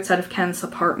banister outside of Kenneth's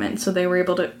apartment, so they were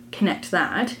able to connect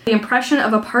that. The impression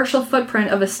of a partial footprint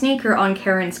of a sneaker on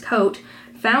Karen's coat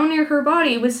found near her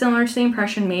body was similar to the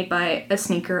impression made by a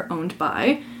sneaker owned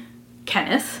by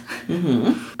Kenneth.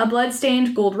 A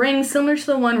blood-stained gold ring similar to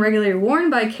the one regularly worn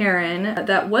by Karen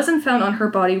that wasn't found on her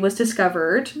body was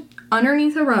discovered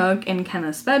underneath a rug in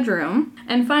Kenneth's bedroom.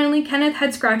 And finally, Kenneth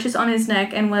had scratches on his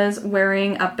neck and was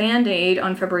wearing a Band-Aid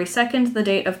on February 2nd, the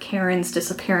date of Karen's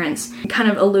disappearance, kind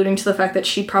of alluding to the fact that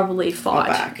she probably fought.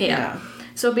 Back. Yeah.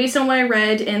 So based on what I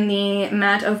read in the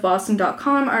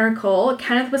mattofboston.com article,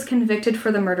 Kenneth was convicted for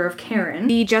the murder of Karen.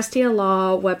 The Justia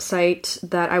Law website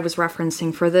that I was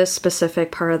referencing for this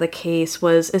specific part of the case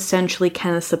was essentially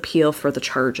Kenneth's appeal for the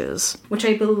charges, which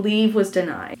I believe was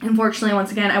denied. Unfortunately,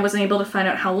 once again, I wasn't able to find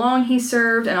out how long he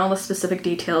served and all the specific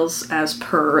details as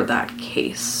per that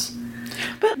case.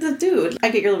 But the dude, I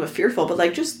get you're a little bit fearful, but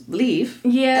like, just leave.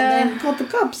 Yeah. And then call the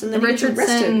cops, and then you get arrested.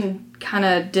 Richardson kind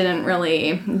of didn't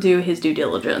really do his due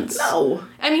diligence. No.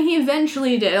 I mean, he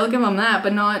eventually did. I'll give him that,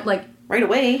 but not like right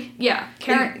away. Yeah.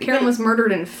 Karen was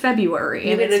murdered in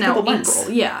February, and waited it's a now couple April. months.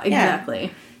 Yeah, exactly. Yeah.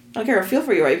 I don't care. I feel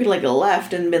for you. Right? You could like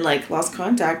left and been like lost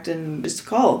contact and just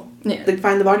call. Yeah. Like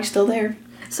find the body still there.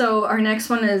 So our next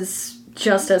one is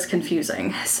just as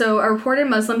confusing. So a reported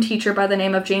Muslim teacher by the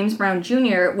name of James Brown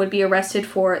Jr. would be arrested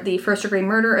for the first-degree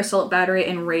murder, assault, battery,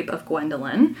 and rape of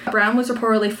Gwendolyn. Brown was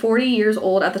reportedly 40 years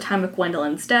old at the time of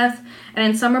Gwendolyn's death, and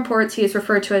in some reports he is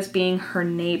referred to as being her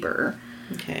neighbor.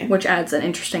 Okay. Which adds an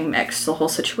interesting mix to the whole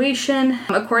situation.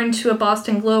 According to a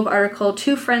Boston Globe article,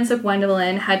 2 friends of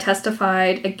Gwendolyn had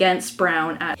testified against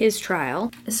Brown at his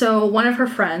trial. So one of her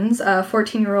friends,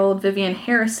 14-year-old Vivian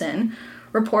Harrison,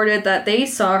 reported that they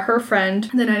saw her friend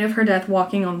the night of her death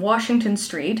walking on Washington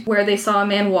Street, where they saw a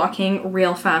man walking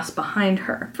real fast behind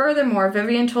her. Furthermore,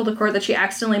 Vivian told the court that she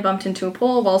accidentally bumped into a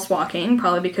pole whilst walking,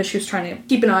 probably because she was trying to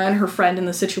keep an eye on her friend in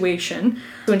the situation.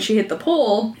 When she hit the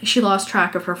pole, she lost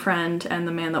track of her friend and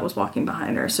the man that was walking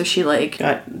behind her, so she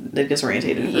got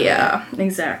disorientated. Yeah,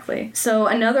 exactly. So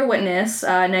another witness,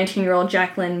 19-year-old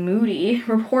Jacqueline Moody,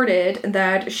 reported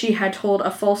that she had told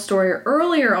a false story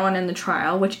earlier on in the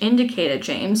trial, which indicated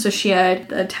James. So she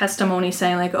had a testimony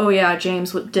saying like, oh yeah,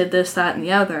 James did this, that, and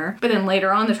the other. But then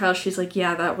later on in the trial, she's like,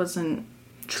 yeah, that wasn't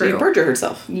true. She perjured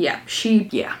herself. Yeah,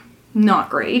 not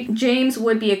great. James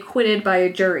would be acquitted by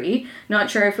a jury.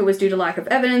 Not sure if it was due to lack of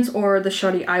evidence or the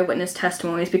shoddy eyewitness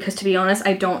testimonies, because to be honest,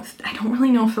 I don't really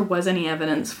know if there was any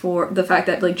evidence for the fact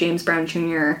that like James Brown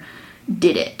Jr.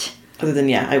 did it. Other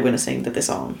than, eyewitnessing that they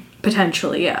saw him.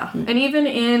 Potentially, yeah. Mm-hmm. And even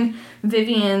in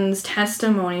Vivian's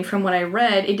testimony, from what I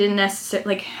read, it didn't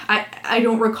necessarily, like, I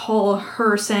don't recall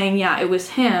her saying, yeah, it was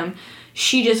him.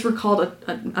 She just recalled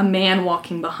a man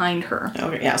walking behind her.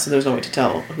 Okay, yeah, so there's no way to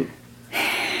tell who.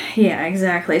 Yeah,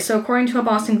 exactly. So according to a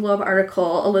Boston Globe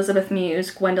article, Elizabeth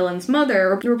Muse, Gwendolyn's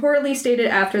mother, reportedly stated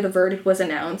after the verdict was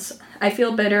announced, I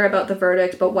feel bitter about the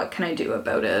verdict, but what can I do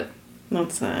about it?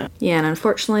 What's that? Yeah, and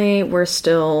unfortunately, we're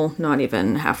still not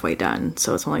even halfway done,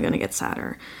 so it's only going to get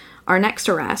sadder. Our next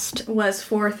arrest was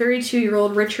for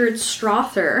 32-year-old Richard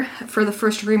Strother for the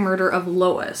first-degree murder of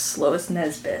Lois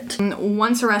Nesbitt.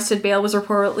 Once arrested, bail was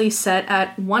reportedly set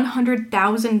at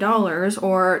 $100,000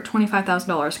 or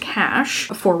 $25,000 cash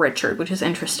for Richard, which is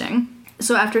interesting.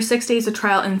 So after 6 days of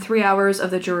trial and 3 hours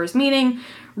of the jurors' meeting,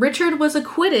 Richard was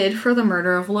acquitted for the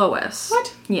murder of Lois.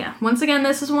 What? Yeah. Once again,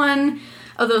 this is one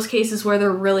of those cases where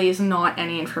there really is not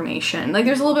any information. Like,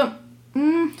 there's a little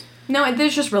bit... No,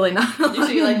 there's just really not a lot of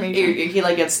information. He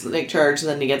gets charged and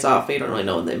then he gets off, but you don't really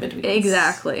know the in-between.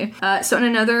 Exactly. So in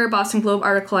another Boston Globe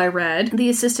article I read, the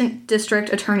Assistant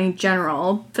District Attorney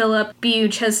General, Philip B.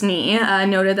 Chesney,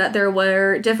 noted that there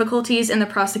were difficulties in the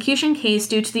prosecution case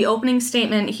due to the opening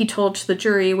statement he told to the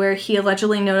jury, where he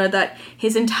allegedly noted that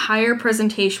his entire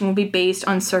presentation will be based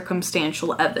on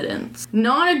circumstantial evidence.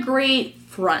 Not a great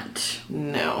front.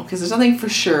 No, because there's nothing for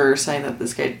sure saying that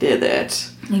this guy did it.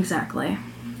 Exactly.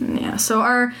 Yeah, so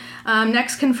our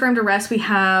next confirmed arrest we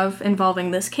have involving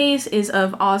this case is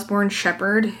of Osborne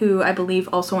Shepherd, who I believe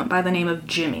also went by the name of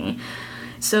Jimmy.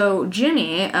 So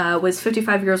Jimmy was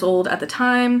 55 years old at the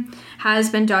time,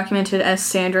 has been documented as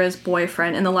Sandra's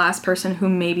boyfriend and the last person who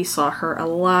maybe saw her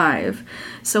alive.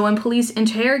 So when police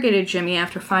interrogated Jimmy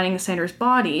after finding Sandra's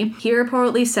body, he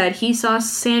reportedly said he saw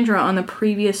Sandra on the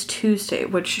previous Tuesday,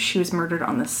 which she was murdered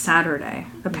on the Saturday,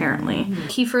 apparently. Mm-hmm.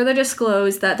 He further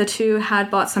disclosed that the two had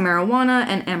bought some marijuana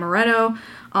and amaretto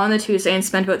on the Tuesday and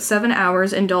spent about 7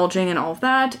 hours indulging in all of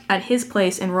that at his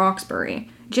place in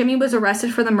Roxbury. Jimmy was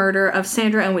arrested for the murder of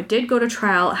Sandra and did go to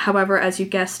trial. However, as you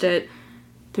guessed it,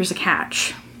 there's a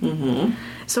catch. Mm-hmm.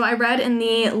 So I read in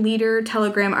the Leader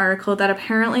Telegram article that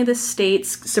apparently the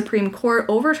state's Supreme Court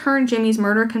overturned Jimmy's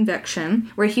murder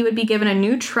conviction, where he would be given a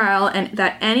new trial, and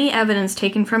that any evidence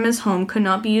taken from his home could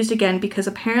not be used again because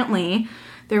apparently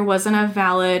there wasn't a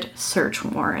valid search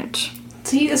warrant.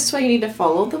 See, this is why you need to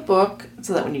follow the book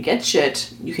so that when you get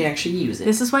shit, you can actually use it.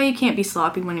 This is why you can't be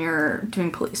sloppy when you're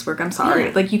doing police work. I'm sorry.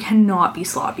 Yeah. Like, you cannot be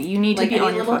sloppy. You need to be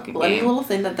on your fucking any game. little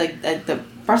thing that the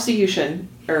prosecution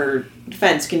or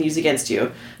defense can use against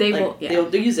you. They like, will, yeah.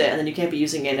 They'll use it, and then you can't be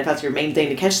using it. And if that's your main thing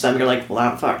to catch them, you're like, well,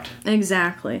 I'm fucked.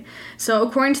 Exactly. So,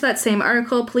 according to that same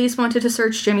article, police wanted to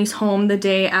search Jimmy's home the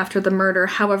day after the murder.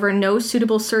 However, no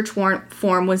suitable search warrant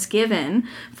form was given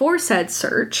for said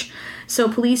search. So,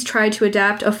 police tried to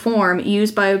adapt a form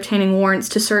used by obtaining warrants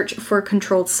to search for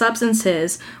controlled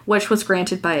substances, which was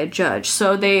granted by a judge.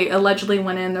 So, they allegedly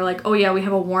went in, they're like, oh yeah, we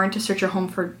have a warrant to search your home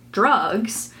for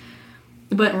drugs.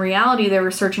 But in reality, they were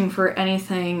searching for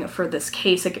anything for this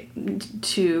case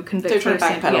to convict. They're trying to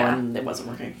backpedal, yeah. and it wasn't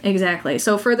working. Exactly.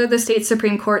 So further, the state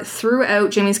Supreme Court threw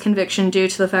out Jimmy's conviction due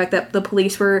to the fact that the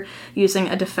police were using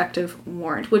a defective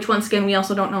warrant, which once again, we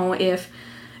also don't know if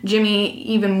Jimmy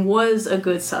even was a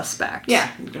good suspect.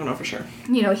 Yeah, we don't know for sure.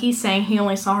 You know, he's saying he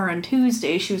only saw her on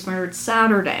Tuesday, she was murdered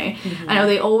Saturday. Mm-hmm. I know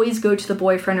they always go to the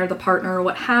boyfriend or the partner or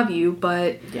what have you,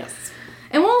 but... Yes.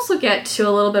 And we'll also get to a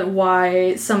little bit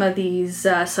why some of these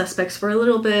suspects were a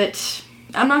little bit,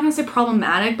 I'm not going to say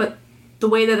problematic, but the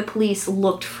way that the police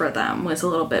looked for them was a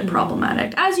little bit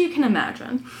problematic, as you can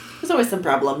imagine. There's always some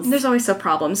problems. There's always some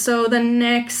problems. So the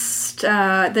next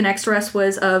arrest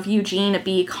was of Eugene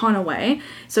B. Conaway.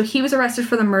 So he was arrested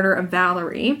for the murder of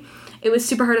Valerie. It was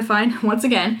super hard to find, once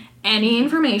again, any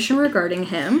information regarding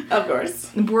him. Of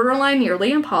course. Borderline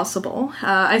nearly impossible.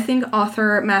 I think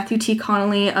author Matthew T.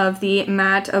 Connolly of the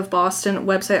Matt of Boston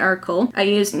website article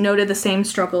noted the same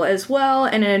struggle as well,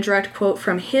 and in a direct quote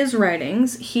from his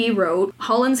writings, he wrote,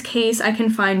 Holland's case I can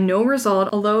find no result,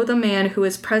 although the man who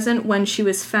was present when she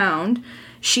was found,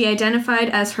 she identified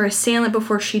as her assailant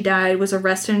before she died, was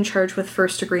arrested and charged with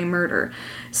first-degree murder.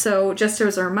 So, just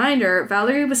as a reminder,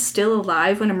 Valerie was still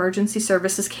alive when emergency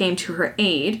services came to her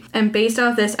aid, and based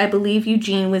off this, I believe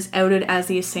Eugene was outed as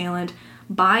the assailant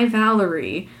by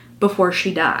Valerie before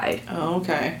she died. Oh,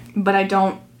 okay. But I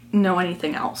don't know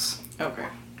anything else. Okay.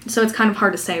 So it's kind of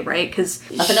hard to say, right? Because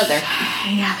nothing out there.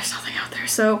 Yeah, there's nothing out there.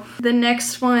 So the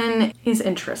next one is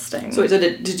interesting. So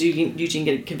did Eugene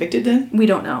get convicted then? We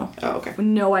don't know. Oh, okay.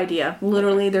 No idea.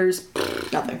 Literally, there's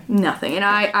nothing. Nothing. And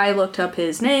I looked up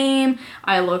his name.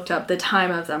 I looked up the time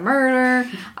of the murder.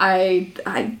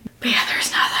 But yeah,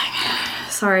 there's nothing.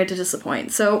 Sorry to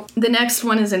disappoint. So the next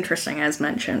one is interesting, as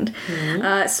mentioned.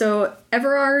 Mm-hmm. So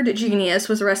Everard Genius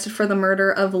was arrested for the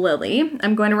murder of Lily.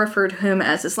 I'm going to refer to him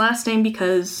as his last name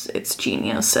because it's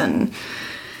Genius and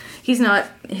he's not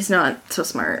so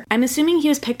smart. I'm assuming he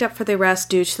was picked up for the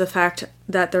arrest due to the fact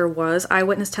that there was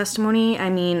eyewitness testimony. I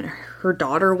mean, her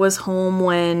daughter was home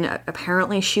when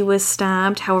apparently she was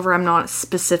stabbed. However, I'm not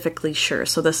specifically sure,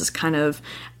 so this is kind of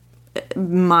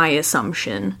my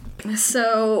assumption.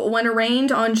 So, when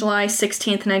arraigned on July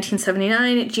 16th,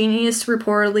 1979, Genius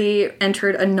reportedly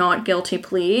entered a not guilty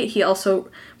plea. He also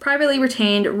privately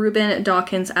retained Reuben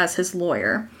Dawkins as his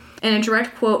lawyer. In a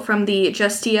direct quote from the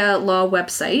Justia Law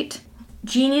website,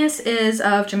 Genius is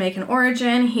of Jamaican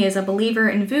origin. He is a believer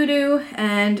in voodoo,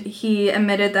 and he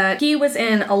admitted that he was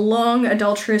in a long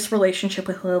adulterous relationship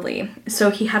with Lily.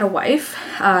 So he had a wife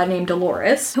named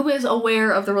Dolores, who was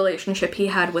aware of the relationship he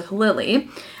had with Lily.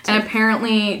 So and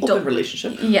apparently... Open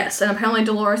relationship. Yes, and apparently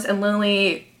Dolores and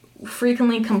Lily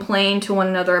frequently complained to one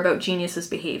another about Genius's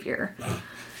behavior.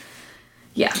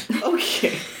 Yeah.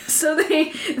 Okay. So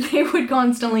they would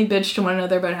constantly bitch to one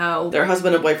another about how... their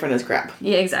husband and boyfriend is crap.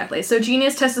 Yeah, exactly. So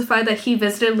Genius testified that he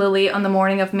visited Lily on the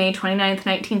morning of May 29th,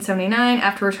 1979,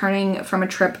 after returning from a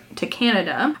trip to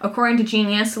Canada. According to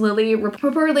Genius, Lily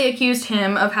reportedly accused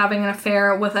him of having an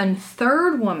affair with a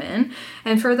third woman,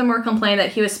 and furthermore complained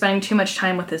that he was spending too much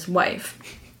time with his wife.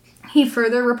 He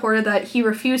further reported that he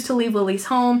refused to leave Lily's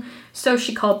home, so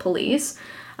she called police.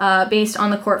 Based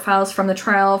on the court files from the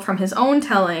trial, from his own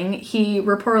telling, he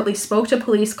reportedly spoke to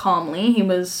police calmly. He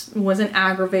wasn't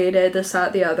aggravated, this,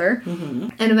 that, the other. Mm-hmm.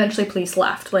 And eventually police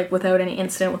left, like, without any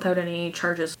incident, without any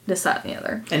charges, this, that, and the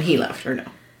other. And he left, or no?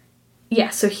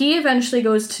 Yeah, so he eventually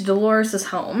goes to Dolores'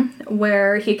 home,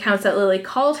 where he accounts that Lily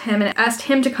called him and asked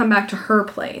him to come back to her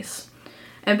place.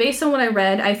 And based on what I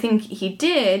read, I think he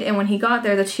did, and when he got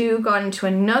there, the two got into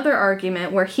another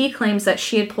argument where he claims that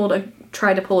she had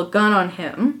tried to pull a gun on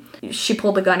him. She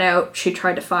pulled the gun out, she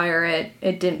tried to fire it,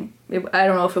 I don't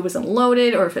know if it wasn't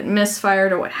loaded or if it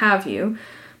misfired or what have you,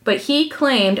 But he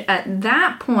claimed at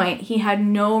that point he had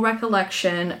no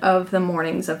recollection of the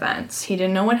morning's events. He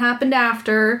didn't know what happened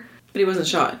after. But he wasn't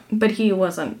shot. But he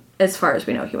wasn't, as far as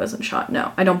we know, he wasn't shot.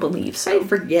 No, I don't believe so. I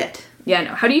forget. Yeah,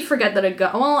 no. How do you forget that a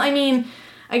gun... Well, I mean,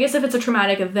 I guess if it's a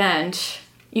traumatic event,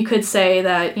 you could say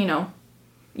that, you know,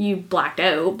 you blacked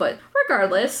out, but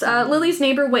regardless, Lily's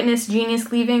neighbor witnessed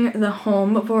Genius leaving the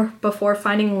home before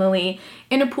finding Lily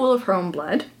in a pool of her own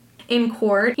blood. In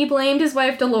court, he blamed his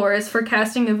wife Dolores for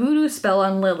casting a voodoo spell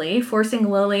on Lily,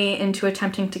 forcing Lily into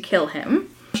attempting to kill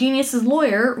him. Genius's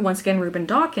lawyer, once again Reuben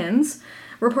Dawkins,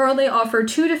 reportedly offered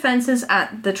 2 defenses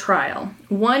at the trial.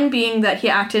 One being that he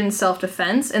acted in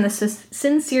self-defense in the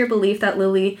sincere belief that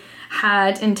Lily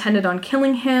had intended on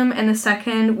killing him, and the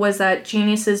second was that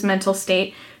Genius's mental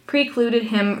state precluded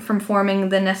him from forming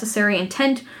the necessary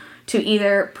intent to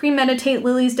either premeditate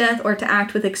Lily's death or to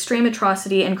act with extreme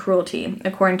atrocity and cruelty,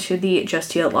 according to the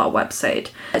Justia Law website.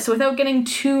 So without getting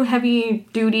too heavy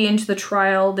duty into the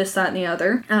trial, this, that, and the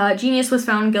other, Genius was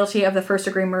found guilty of the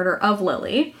first-degree murder of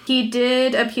Lily. He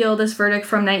did appeal this verdict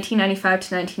from 1995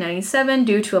 to 1997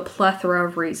 due to a plethora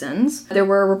of reasons. There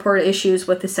were reported issues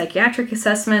with the psychiatric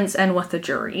assessments and with the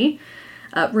jury.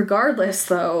 Regardless,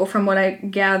 though, from what I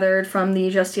gathered from the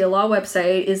Justia Law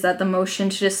website, is that the motion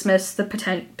to dismiss the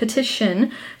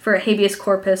petition for habeas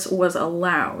corpus was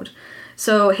allowed.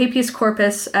 So, habeas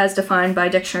corpus, as defined by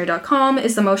dictionary.com,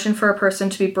 is the motion for a person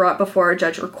to be brought before a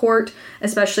judge or court,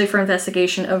 especially for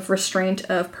investigation of restraint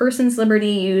of person's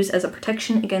liberty used as a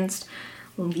protection against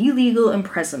illegal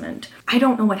imprisonment. I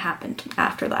don't know what happened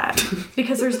after that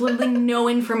because there's literally no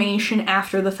information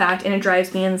after the fact, and it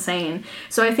drives me insane.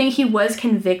 So I think he was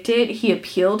convicted, he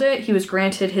appealed it, he was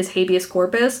granted his habeas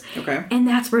corpus, and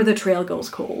that's where the trail goes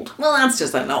cold. Well, that's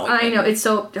just annoying. I know, it's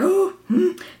so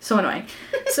annoying.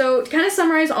 So to kind of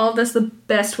summarize all of this the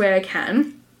best way I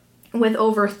can, with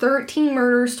over 13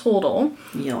 murders total.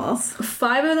 Yes.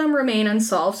 5 of them remain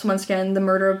unsolved. So once again, the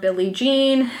murder of Billie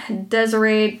Jean,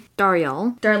 Desiree,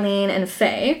 Daryl, Darlene, and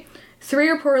Faye. 3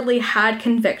 reportedly had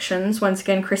convictions. Once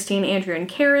again, Christine, Andrea, and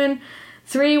Karen.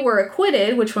 3 were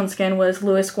acquitted, which once again was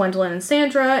Louis, Gwendolyn, and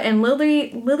Sandra. And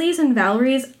Lily's and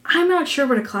Valerie's, I'm not sure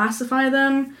where to classify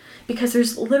them, because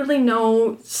there's literally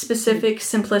no specific,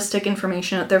 simplistic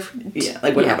information out there.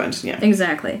 What happened. Yeah.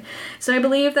 Exactly. So I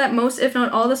believe that most, if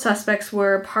not all, the suspects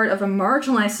were part of a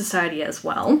marginalized society as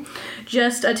well.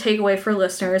 Just a takeaway for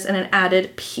listeners and an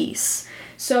added piece.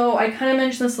 So I kind of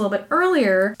mentioned this a little bit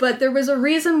earlier, but there was a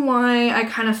reason why I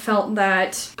kind of felt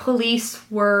that police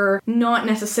were not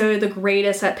necessarily the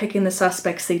greatest at picking the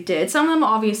suspects they did. Some of them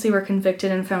obviously were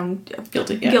convicted and found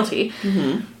guilty.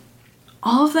 Mm-hmm.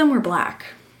 All of them were black.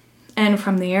 And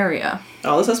from the area.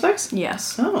 All the suspects?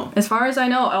 Yes. Oh. As far as I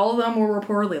know, all of them were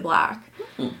reportedly black.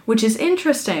 Which is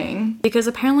interesting. Because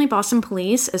apparently Boston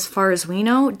police, as far as we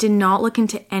know, did not look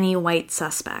into any white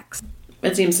suspects.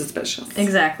 It seems suspicious.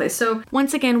 Exactly. So,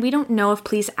 once again, we don't know if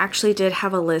police actually did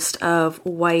have a list of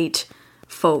white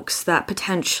folks that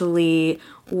potentially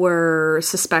were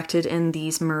suspected in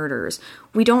these murders.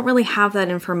 We don't really have that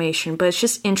information, but it's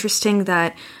just interesting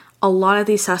that a lot of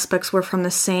these suspects were from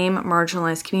the same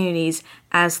marginalized communities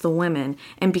as the women.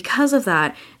 And because of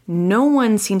that, no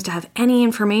one seems to have any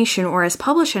information or has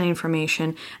published any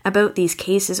information about these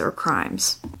cases or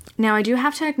crimes. Now, I do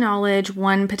have to acknowledge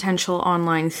one potential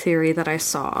online theory that I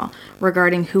saw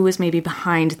regarding who was maybe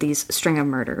behind these string of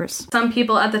murders. Some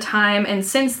people at the time and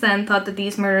since then thought that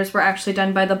these murders were actually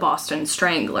done by the Boston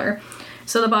Strangler.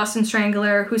 So the Boston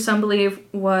Strangler, who some believe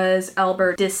was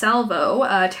Albert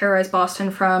DeSalvo, terrorized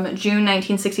Boston from June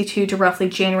 1962 to roughly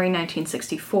January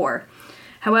 1964.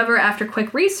 However, after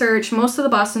quick research, most of the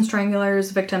Boston Strangler's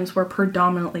victims were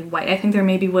predominantly white. I think there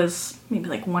was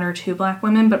like 1 or 2 black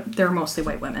women, but they're mostly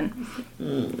white women.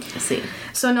 I see.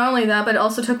 So not only that, but it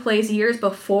also took place years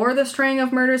before the string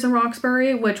of murders in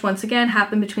Roxbury, which once again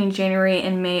happened between January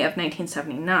and May of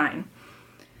 1979.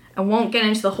 I won't get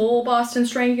into the whole Boston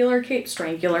Strangler case,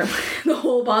 the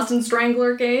whole Boston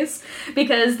Strangler case,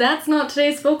 because that's not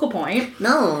today's focal point.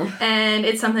 No. And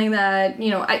it's something that,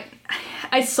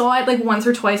 I saw it like once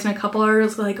or twice in a couple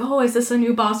articles, like, oh, is this a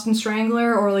new Boston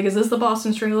Strangler? Or like, is this the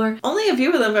Boston Strangler? Only a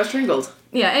few of them got strangled.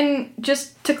 Yeah, and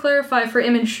just to clarify for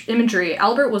imagery,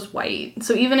 Albert was white.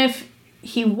 So even if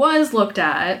he was looked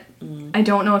at, I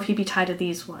don't know if he'd be tied to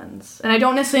these ones. And I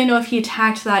don't necessarily know if he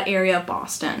attacked that area of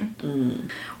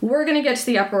Boston. We're going to get to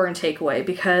the uproar and takeaway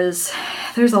because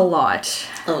there's a lot.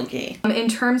 Okay. In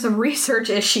terms of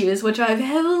research issues, which I've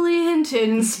heavily hinted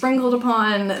and sprinkled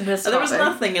upon this topic. There was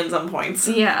nothing in some points.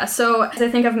 Yeah, so as I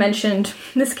think I've mentioned,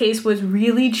 this case was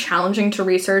really challenging to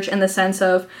research in the sense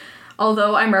of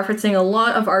although I'm referencing a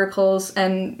lot of articles,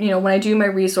 and, you know, when I do my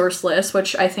resource list,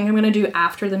 which I think I'm going to do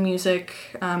after the music,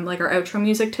 like our outro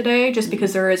music today, just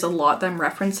because there is a lot that I'm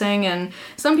referencing, and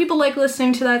some people like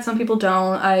listening to that, some people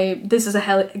don't. This is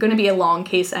going to be a long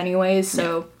case anyways,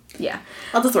 so... Yeah.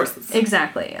 Lots of sources.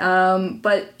 Exactly.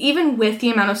 But even with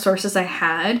the amount of sources I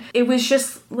had, it was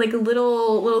just like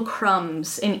little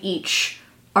crumbs in each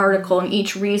article, in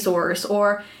each resource,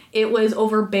 or it was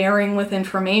overbearing with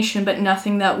information, but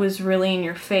nothing that was really in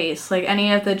your face. Like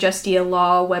any of the Justia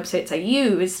Law websites I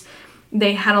used,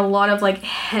 they had a lot of like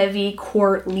heavy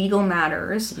court legal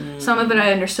matters. Some of it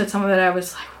I understood, some of it I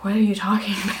was like, what are you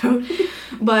talking about?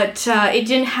 But it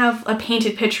didn't have a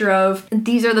painted picture of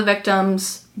these are the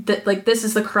victims, that like this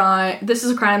is a crime,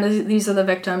 these are the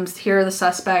victims, here are the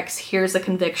suspects, here's the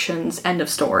convictions, end of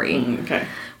story. Okay.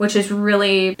 Which is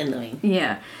really annoying.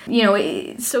 Yeah. You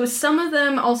know, so some of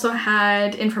them also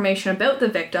had information about the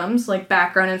victims, like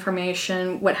background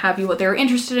information, what have you, what they were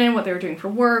interested in, what they were doing for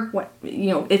work, what,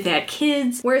 you know, if they had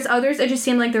kids. Whereas others, it just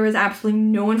seemed like there was absolutely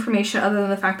no information other than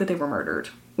the fact that they were murdered,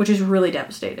 which is really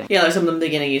devastating. Yeah, like some of them in the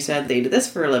beginning you said they did this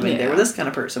for a living, they were this kind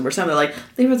of person. Where some are like,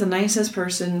 they were the nicest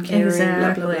person, caring,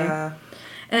 blah, blah, blah.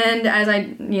 And as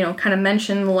I, you know, kind of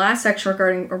mentioned in the last section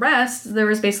regarding arrests, there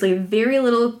was basically very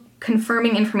little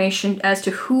confirming information as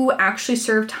to who actually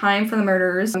served time for the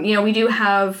murders. You know, we do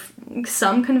have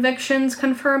some convictions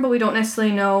confirmed, but we don't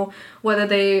necessarily know whether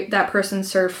that person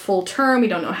served full term. We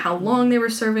don't know how long they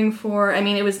were serving for. I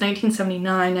mean, it was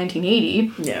 1979,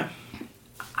 1980. Yeah.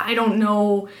 I don't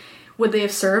know. Would they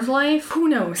have served life? Who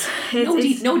knows? No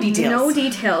details. No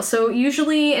details. So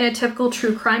usually in a typical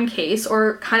true crime case,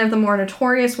 or kind of the more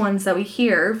notorious ones that we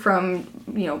hear from,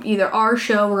 you know, either our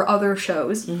show or other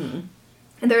shows,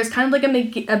 there's kind of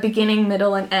like a beginning,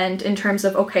 middle, and end in terms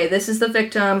of, okay, this is the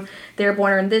victim, they were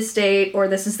born in this date, or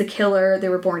this is the killer, they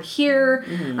were born here.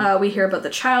 We hear about the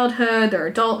childhood, their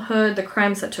adulthood, the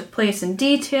crimes that took place in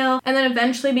detail, and then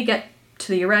eventually we get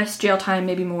to the arrest, jail time,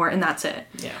 maybe more, and that's it.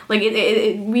 Yeah. Like,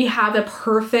 we have a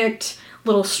perfect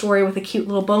little story with a cute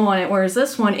little bow on it, whereas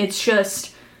this one, it's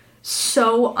just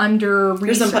so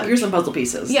under-researched. Here's some puzzle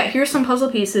pieces. Yeah, here's some puzzle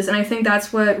pieces, and I think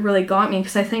that's what really got me,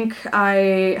 because I think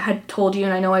I had told you,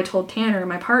 and I know I told Tanner,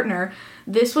 my partner,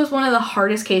 this was one of the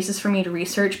hardest cases for me to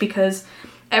research, because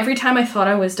every time I thought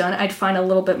I was done, I'd find a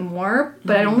little bit more,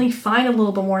 but I'd only find a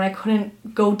little bit more, and I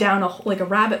couldn't go down a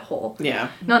rabbit hole. Yeah.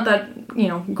 Not that, you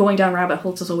know, going down rabbit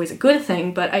holes is always a good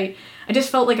thing, but I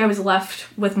just felt like I was left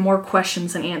with more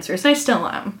questions than answers, and I still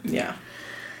am. Yeah.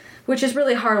 Which is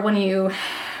really hard when you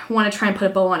want to try and put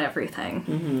a bow on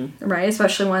everything, right?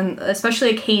 Especially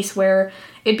a case where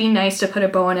it'd be nice to put a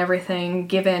bow on everything,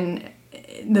 given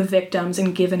the victims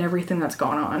and given everything that's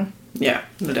gone on. Yeah,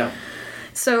 no doubt.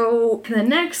 So the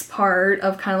next part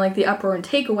of kind of like the uproar and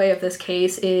takeaway of this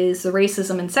case is the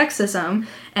racism and sexism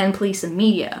and police and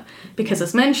media. Because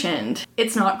as mentioned,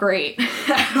 it's not great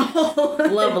at all.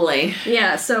 Lovely.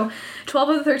 Yeah, so 12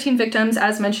 of the 13 victims,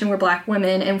 as mentioned, were black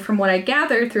women. And from what I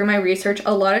gathered through my research,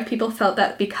 a lot of people felt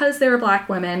that because they were black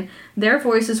women, their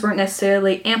voices weren't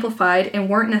necessarily amplified and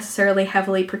weren't necessarily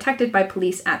heavily protected by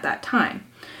police at that time.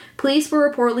 Police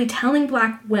were reportedly telling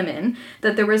black women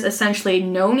that there was essentially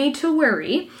no need to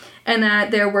worry and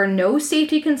that there were no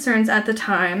safety concerns at the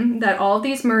time, that all of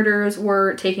these murders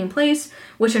were taking place,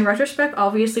 which in retrospect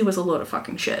obviously was a load of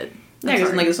fucking shit. Yeah,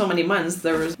 because in like so many months,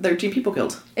 there was 13 people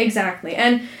killed. Exactly.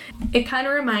 And it kind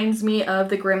of reminds me of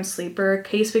the Grim Sleeper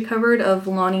case we covered of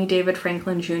Lonnie David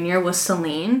Franklin Jr. with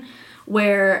Celine,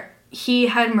 where he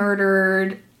had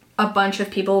murdered a bunch of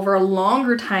people over a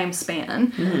longer time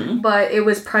span, but it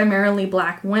was primarily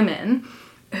black women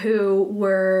who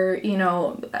were, you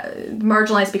know,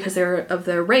 marginalized because they're of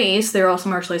their race. They were also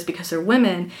marginalized because they're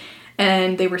women,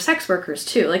 and they were sex workers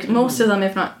too, like most of them,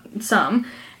 if not some.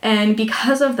 And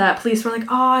because of that, police were like,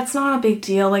 oh, it's not a big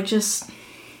deal, like, just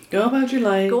go about your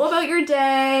life. Go about your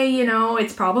day, you know,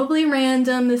 it's probably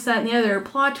random, this, that, and the other.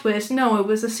 Plot twist, no, it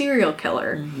was a serial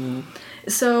killer.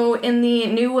 So in the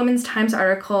New Women's Times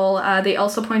article, they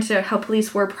also pointed out how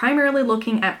police were primarily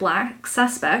looking at black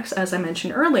suspects, as I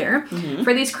mentioned earlier,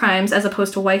 for these crimes as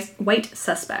opposed to white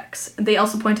suspects. They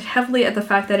also pointed heavily at the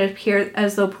fact that it appeared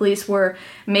as though police were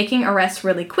making arrests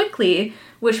really quickly,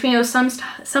 which we know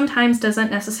sometimes doesn't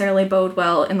necessarily bode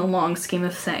well in the long scheme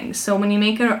of things. So when you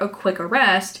make a quick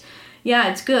arrest,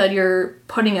 yeah, it's good, you're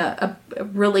putting a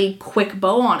really quick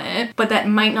bow on it, but that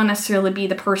might not necessarily be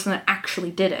the person that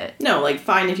actually did it. No, like,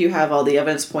 fine if you have all the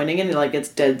evidence pointing in, like, it's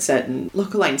dead set and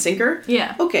hook, line, sinker.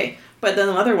 Yeah. Okay. But then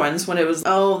the other ones, when it was,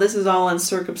 oh, this is all in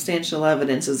circumstantial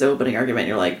evidence as the opening argument,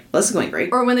 you're like, well, this is going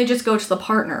great. Or when they just go to the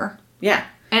partner. Yeah.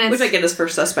 And Which I get as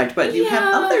first suspect, but you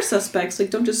have other suspects. Like,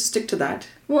 don't just stick to that.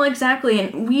 Well, exactly.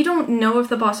 And we don't know if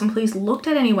the Boston police looked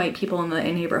at any white people in the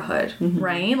neighborhood,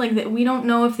 right? Like, we don't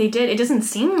know if they did. It doesn't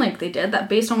seem like they did. That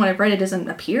based on what I've read, it doesn't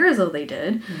appear as though they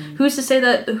did. Who's to say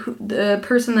that the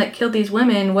person that killed these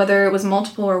women, whether it was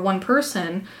multiple or one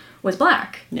person, was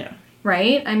black? Yeah.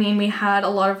 Right? I mean, we had a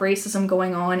lot of racism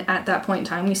going on at that point in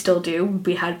time. We still do.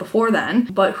 We had before then.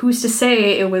 But who's to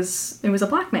say it was a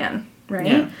black man, right?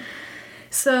 Yeah.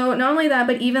 So not only that,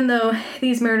 but even though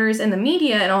these murders in the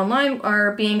media and online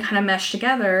are being kind of meshed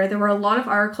together, there were a lot of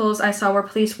articles I saw where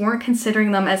police weren't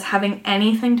considering them as having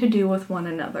anything to do with one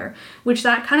another, which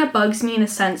that kind of bugs me in a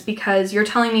sense because you're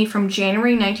telling me from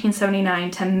January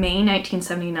 1979 to May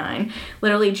 1979,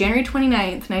 literally January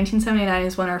 29th, 1979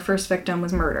 is when our first victim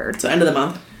was murdered. So end of the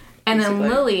month. And basically. then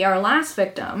Lily, our last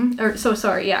victim,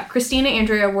 Christina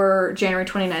Andrea were January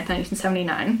 29th,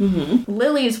 1979.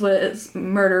 Lily's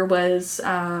murder was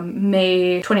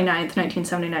May 29th,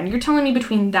 1979. You're telling me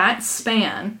between that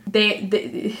span,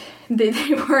 they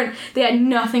had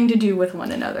nothing to do with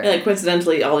one another. Yeah, like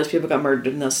coincidentally, all these people got murdered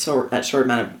in that short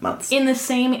amount of months. In the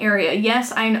same area.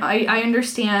 Yes, I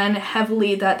understand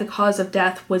heavily that the cause of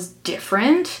death was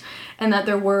different and that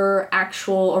there were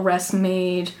actual arrests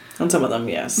made. On some of them,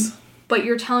 yes. But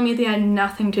you're telling me they had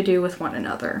nothing to do with one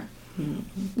another.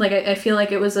 Like, I feel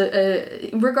like it was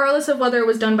regardless of whether it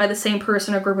was done by the same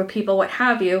person or group of people, what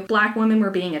have you, black women were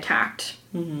being attacked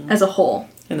as a whole.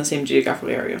 In the same geographical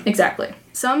area. Exactly.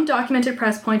 Some documented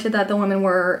press pointed that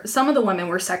some of the women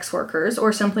were sex workers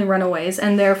or simply runaways,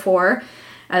 and therefore,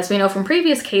 as we know from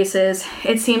previous cases,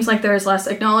 it seems like there is less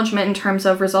acknowledgement in terms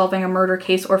of resolving a murder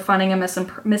case or finding a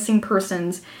missing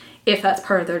persons if that's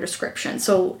part of their description.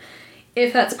 So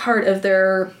if that's part of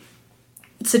their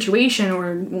situation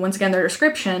or, once again, their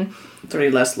description... It's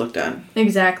already less looked at.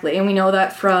 Exactly. And we know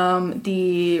that from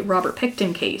the Robert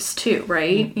Pickton case, too,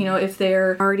 right? You know, if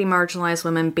they're already marginalized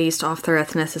women based off their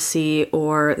ethnicity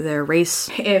or their race,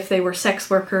 if they were sex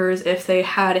workers, if they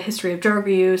had a history of drug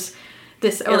use...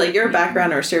 like your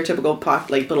background or stereotypical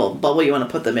little bubble you want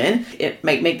to put them in, it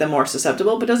might make them more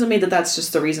susceptible, but doesn't mean that that's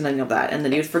just the reasoning of that, and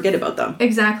then you forget about them.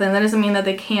 Exactly, and that doesn't mean that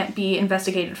they can't be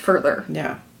investigated further.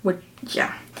 Yeah.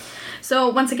 So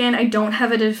once again, I don't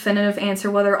have a definitive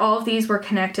answer whether all of these were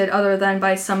connected other than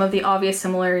by some of the obvious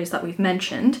similarities that we've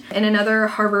mentioned. In another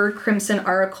Harvard Crimson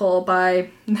article there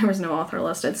was no author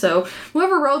listed, so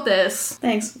whoever wrote this...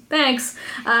 Thanks.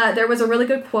 There was a really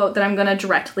good quote that I'm going to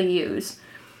directly use.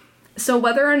 So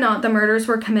whether or not the murders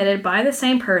were committed by the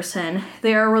same person,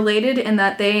 they are related in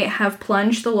that they have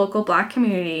plunged the local black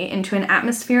community into an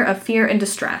atmosphere of fear and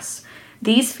distress.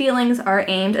 These feelings are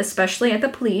aimed especially at the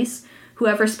police, who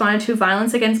have responded to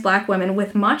violence against black women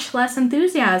with much less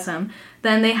enthusiasm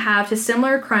than they have to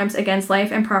similar crimes against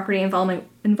life and property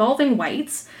involving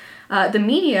whites. The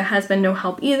media has been no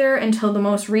help either. Until the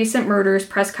most recent murders,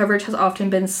 press coverage has often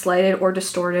been slighted or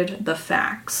distorted the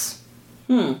facts.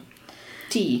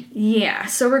 Yeah,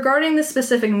 so regarding the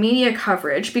specific media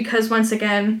coverage, because once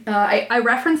again, I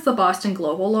reference the Boston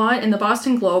Globe a lot, and the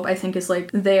Boston Globe, I think, is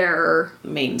like their...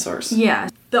 main source. Yeah.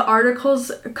 The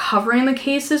articles covering the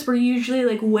cases were usually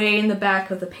like way in the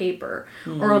back of the paper.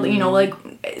 Or, you know, like...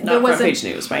 Not front page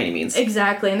news by any means.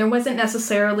 Exactly, and there wasn't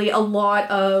necessarily a lot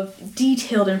of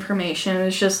detailed information. It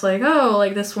was just like, oh,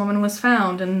 like this woman was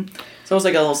found, and... So it was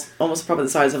like almost probably the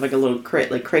size of like a little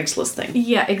Craigslist thing.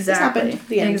 Yeah, exactly. This happened.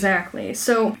 The end. Exactly.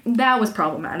 So that was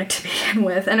problematic to begin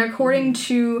with. And according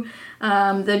to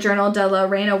the Journal de la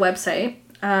Reina website,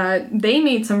 they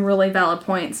made some really valid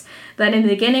points that in the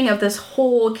beginning of this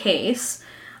whole case,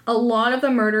 a lot of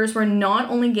the murders were not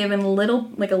only given a little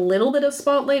bit of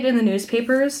spotlight in the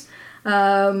newspapers,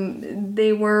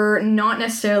 they were not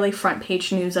necessarily front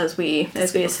page news as we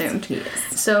assumed.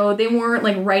 Yes. So they weren't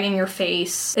like right in your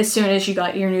face as soon as you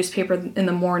got your newspaper in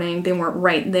the morning. They weren't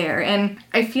right there. And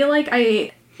I feel like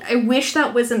I wish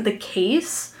that wasn't the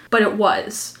case, but it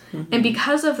was. And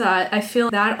because of that, I feel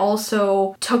that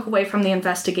also took away from the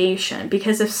investigation,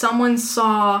 because if someone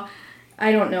saw,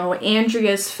 I don't know,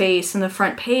 Andrea's face in the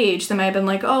front page, they might have been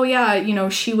like, oh yeah, you know,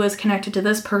 she was connected to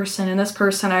this person, and this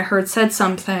person I heard said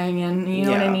something, and you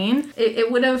know what I mean?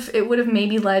 It would have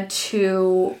maybe led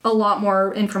to a lot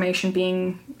more information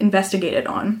being investigated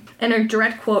on. And a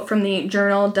direct quote from the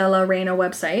Journal de la Reina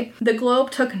website, "The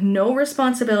Globe took no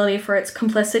responsibility for its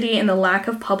complicity in the lack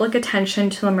of public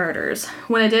attention to the murders.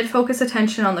 When it did focus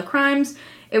attention on the crimes,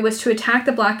 it was to attack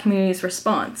the black community's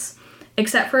response.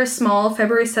 Except for a small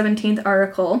February 17th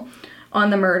article on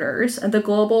the murders, the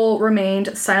Global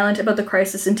remained silent about the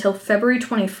crisis until February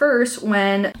 21st,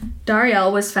 when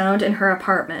Darielle was found in her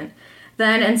apartment.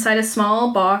 Then, inside a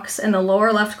small box in the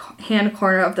lower left-hand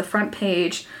corner of the front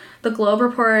page, the Globe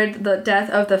reported the death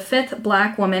of the 5th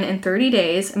black woman in 30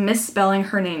 days, misspelling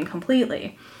her name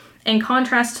completely. In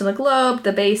contrast to the Globe,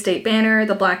 the Bay State Banner,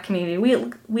 the Black Community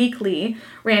Weekly,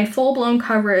 ran full-blown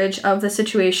coverage of the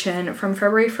situation from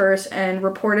February 1st and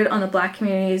reported on the black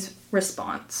community's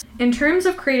response. In terms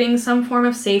of creating some form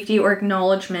of safety or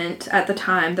acknowledgement at the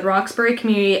time, the Roxbury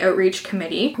Community Outreach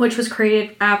Committee, which was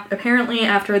created apparently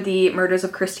after the murders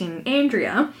of Christine and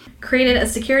Andrea, created a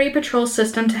security patrol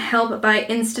system to help by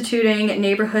instituting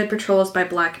neighborhood patrols by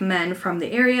black men from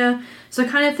the area. So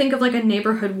kind of think of like a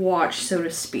neighborhood watch, so to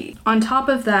speak. On top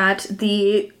of that,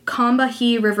 the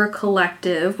Combahee River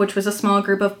Collective, which was a small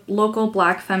group of local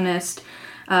black feminist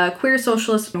queer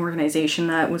socialist organization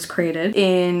that was created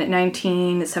in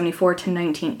 1974 to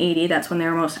 1980. That's when they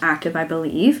were most active, I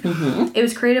believe. It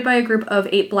was created by a group of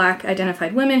 8 black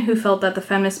identified women who felt that the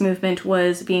feminist movement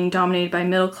was being dominated by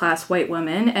middle-class white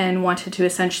women and wanted to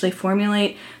essentially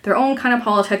formulate their own kind of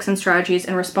politics and strategies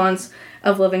in response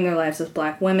of living their lives as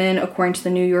black women, according to the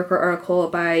New Yorker article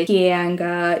by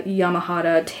Kianga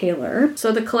Yamahata Taylor.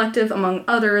 So the collective, among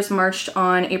others, marched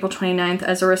on April 29th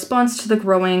as a response to the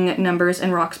growing numbers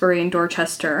in Roxbury and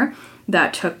Dorchester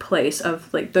that took place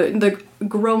of like the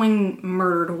growing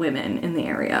murdered women in the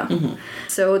area.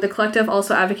 So the collective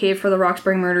also advocated for the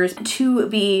Roxbury murders to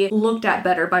be looked at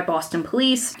better by Boston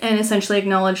police and essentially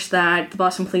acknowledged that the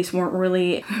Boston police weren't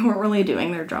really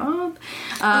doing their job.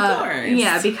 Of course.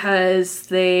 Yeah, because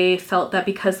they felt that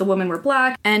because the women were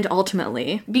black and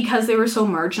ultimately because they were so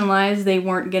marginalized, they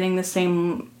weren't getting the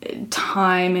same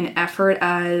time and effort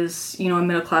as, you know, a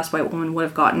middle-class white woman would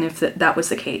have gotten if that was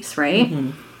the case, right?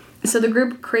 So the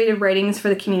group created writings for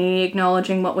the community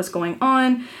acknowledging what was going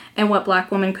on and what black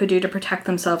women could do to protect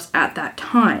themselves at that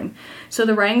time. So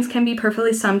the writings can be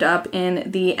perfectly summed up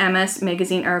in the MS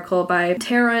Magazine article by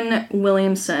Taryn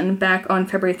Williamson back on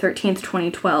February 13th,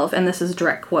 2012, and this is a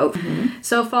direct quote.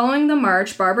 So following the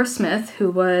march, Barbara Smith, who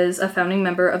was a founding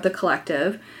member of the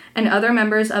collective, and other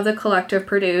members of the collective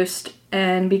produced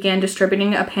and began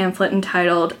distributing a pamphlet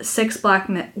entitled 6 Black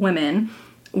Women,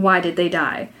 Why Did They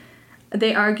Die?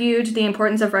 They argued the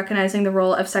importance of recognizing the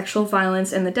role of sexual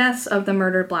violence in the deaths of the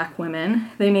murdered black women.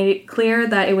 They made it clear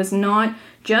that it was not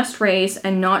just race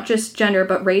and not just gender,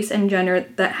 but race and gender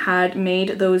that had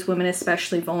made those women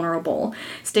especially vulnerable,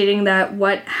 stating that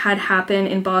what had happened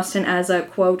in Boston as a,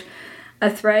 quote, a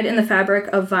thread in the fabric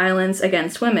of violence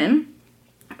against women.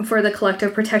 For the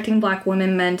collective, protecting black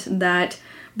women meant that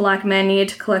black men needed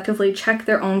to collectively check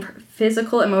their own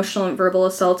physical, emotional, and verbal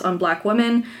assaults on black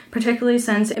women, particularly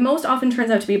since it most often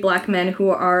turns out to be black men who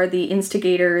are the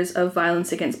instigators of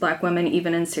violence against black women,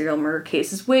 even in serial murder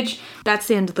cases, which, that's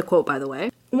the end of the quote, by the way.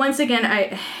 Once again,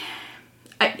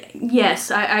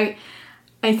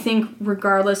 I think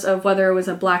regardless of whether it was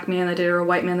a black man that did it or a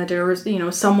white man that did it or, you know,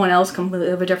 someone else completely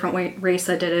of a different race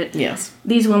that did it. Yes.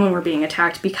 These women were being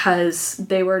attacked because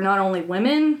they were not only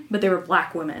women, but they were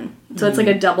black women. So it's like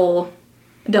a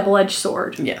double-edged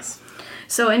sword. Yes.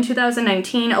 So in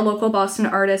 2019, a local Boston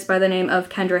artist by the name of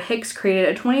Kendra Hicks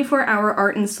created a 24-hour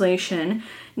art installation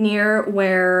near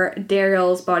where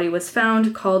Daryl's body was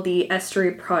found called the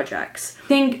Estuary Projects. I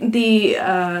think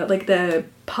the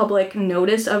public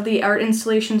notice of the art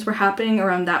installations were happening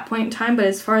around that point in time, but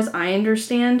as far as I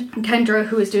understand, Kendra,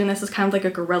 who is doing this, is kind of like a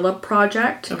guerrilla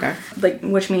project. Okay.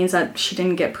 Which means that she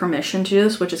didn't get permission to do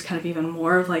this, which is kind of even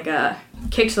more of like a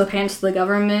kick to the pants to the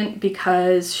government,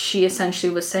 because she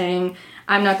essentially was saying,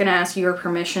 I'm not going to ask your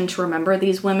permission to remember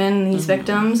these women, these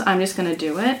victims. I'm just going to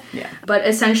do it. Yeah. But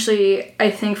essentially,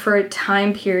 I think for a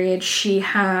time period, she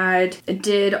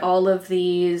did all of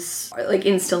these like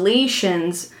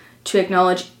installations to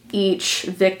acknowledge each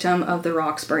victim of the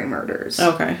Roxbury murders.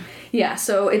 Okay. Yeah,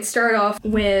 so it started off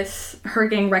with her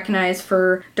getting recognized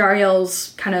for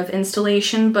Dariel's kind of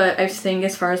installation, but I think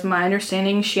as far as my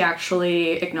understanding, she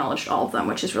actually acknowledged all of them,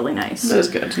 which is really nice. That is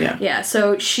good, yeah. Yeah,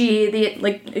 so she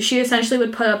essentially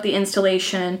would put up the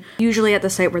installation, usually at the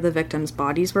site where the victims'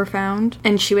 bodies were found,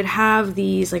 and she would have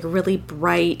these like really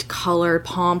bright colored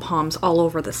pom-poms all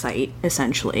over the site,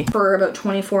 essentially, for about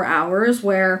 24 hours,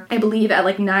 where I believe at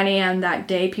like 9 a.m. that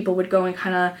day, people would go and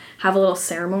kind of have a little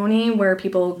ceremony where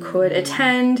people could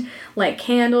attend, light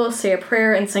candles, say a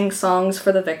prayer, and sing songs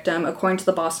for the victim, according to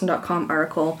the Boston.com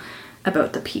article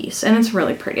about the piece. And it's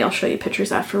really pretty. I'll show you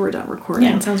pictures after we're done recording.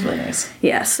 Yeah, it sounds really nice.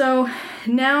 Yeah, so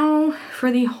now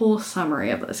for the whole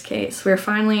summary of this case. We're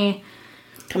finally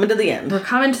coming to the end. We're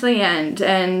coming to the end,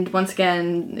 and once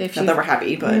again, if not that we're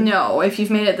happy, but no, if you've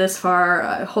made it this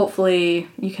far, hopefully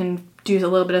you can do a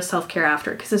little bit of self-care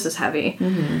after, because this is heavy.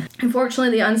 Unfortunately,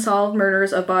 the unsolved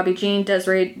murders of Bobby Jean,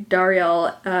 Desiree,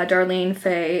 Dariel, Darlene,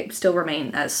 Faye still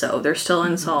remain as so. They're still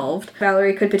unsolved.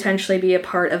 Valerie could potentially be a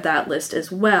part of that list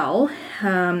as well.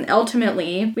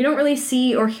 Ultimately, we don't really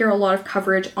see or hear a lot of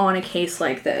coverage on a case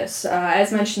like this.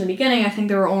 As mentioned in the beginning, I think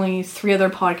there were only 3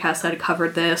 other podcasts that had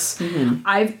covered this.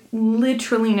 I've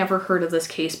literally never heard of this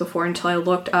case before until I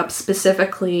looked up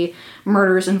specifically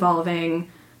murders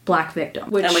involving Black victims.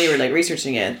 And when you were like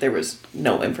researching it, there was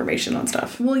no information on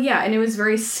stuff. Well, yeah, and it was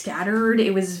very scattered.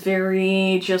 It was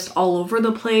very just all over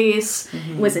the place.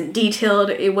 It wasn't detailed.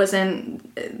 It wasn't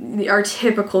our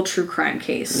typical true crime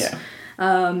case. Yeah.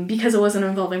 Because it wasn't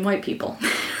involving white people,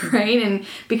 right? And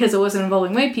because it wasn't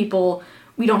involving white people,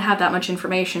 we don't have that much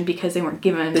information because they weren't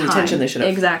given the attention they should have.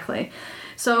 Exactly.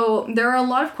 So there are a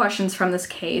lot of questions from this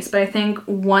case, but I think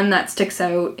one that sticks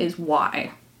out is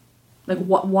why. Like,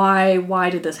 why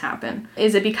did this happen?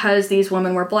 Is it because these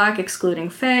women were Black,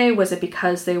 excluding Faye? Was it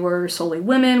because they were solely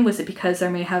women? Was it because they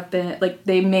may have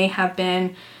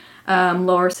been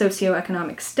lower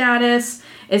socioeconomic status?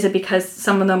 Is it because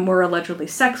some of them were allegedly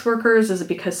sex workers? Is it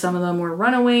because some of them were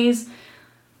runaways?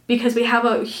 Because we have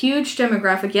a huge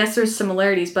demographic. Yes, there's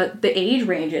similarities, but the age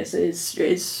ranges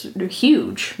is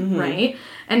huge, right?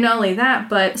 And not only that,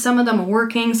 but some of them were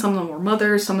working, some of them were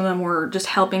mothers, some of them were just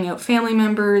helping out family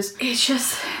members. It's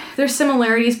just, there's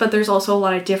similarities, but there's also a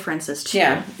lot of differences too.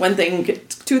 Yeah,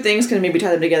 2 things can maybe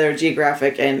tie them together,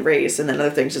 geographic and race, and then other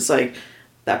things just like,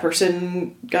 that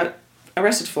person got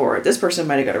arrested for it. This person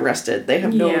might have got arrested. They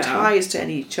have no ties to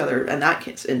each other in that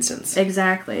instance.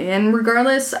 Exactly. And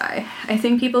regardless, I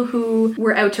think people who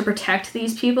were out to protect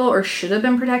these people or should have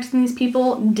been protecting these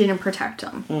people didn't protect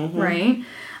them, right?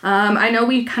 I know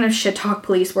we kind of shit talk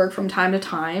police work from time to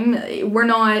time.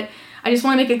 I just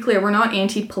want to make it clear, we're not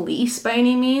anti-police by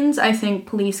any means. I think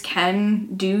police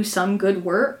can do some good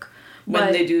work.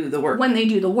 When they do the work.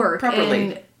 Properly.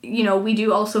 And, you know, we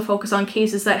do also focus on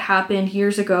cases that happened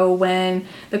years ago when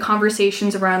the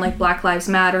conversations around like Black Lives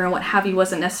Matter and what have you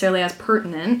wasn't necessarily as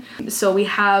pertinent. So we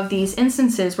have these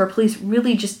instances where police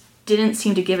really just didn't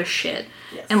seem to give a shit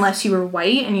unless you were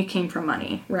white and you came from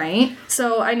money, right?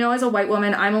 So I know as a white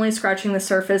woman, I'm only scratching the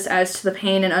surface as to the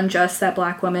pain and unjust that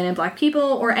Black women and Black people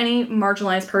or any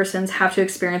marginalized persons have to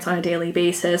experience on a daily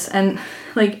basis. And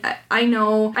like, I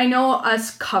know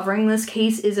us covering this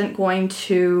case isn't going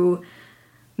to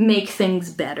make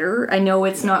things better. I know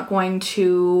it's not going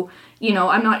to, you know,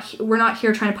 we're not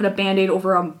here trying to put a Band-Aid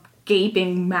over a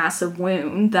gaping massive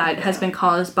wound that has been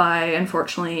caused by,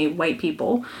 unfortunately, white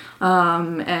people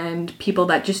and people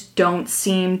that just don't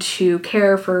seem to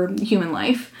care for human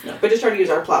life. No, but just try to use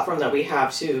our platform that we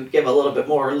have to give a little bit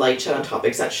more light shed on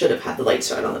topics that should have had the light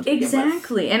shed on them.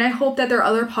 Exactly. And I hope that there are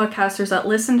other podcasters that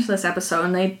listen to this episode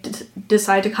and they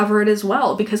decide to cover it as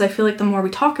well, because I feel like the more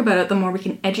we talk about it, the more we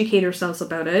can educate ourselves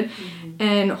about it.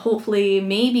 And hopefully,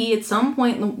 maybe at some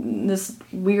point in this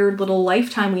weird little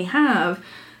lifetime we have,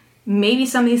 maybe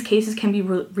some of these cases can be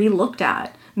re-looked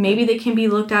at. Maybe they can be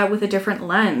looked at with a different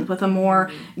lens, with a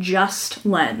more just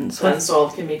lens.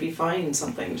 Unsolved can maybe find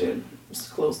something to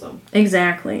close them.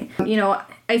 Exactly. You know,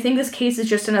 I think this case is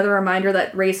just another reminder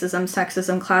that racism,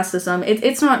 sexism, classism,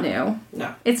 it's not new.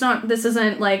 No. It's not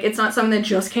something that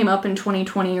just came up in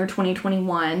 2020 or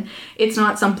 2021. It's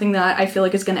not something that I feel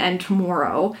like is going to end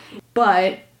tomorrow.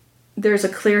 But there's a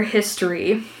clear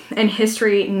history, and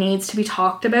history needs to be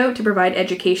talked about to provide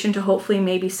education to hopefully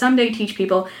maybe someday teach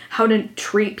people how to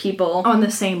treat people on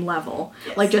the same level.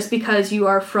 Yes. Like, just because you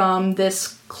are from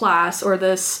this class or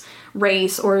this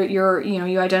race or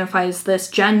you identify as this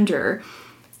gender,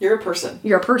 you're a person.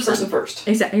 You're a person. Person first.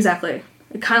 Exactly.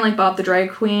 Kind of like Bob the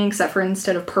Drag Queen, except for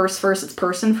instead of purse first, it's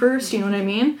person first. You know what I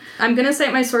mean? I'm going to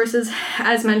cite my sources,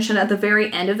 as mentioned, at the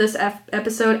very end of this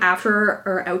episode after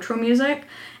our outro music.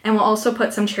 And we'll also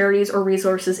put some charities or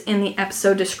resources in the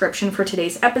episode description for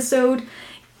today's episode.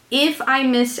 If I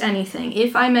missed anything,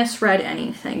 if I misread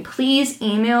anything, please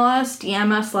email us,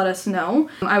 DM us, let us know.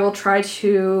 I will try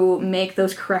to make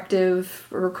those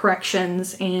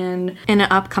corrections in an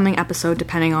upcoming episode,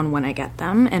 depending on when I get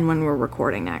them and when we're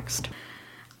recording next.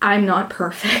 I'm not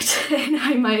perfect, and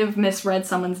I might have misread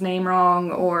someone's name wrong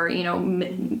or,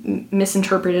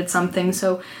 misinterpreted something.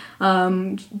 So,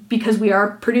 because we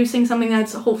are producing something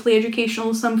that's hopefully educational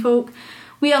to some folk,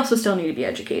 we also still need to be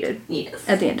educated. Yes.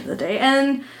 At the end of the day.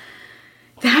 And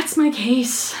that's my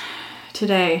case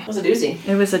today. It was a doozy.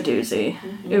 It was a doozy.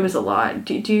 Mm-hmm. It was a lot.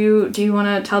 Do you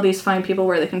want to tell these fine people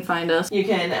where they can find us? You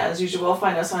can, as usual,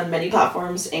 find us on many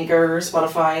platforms: Anchor,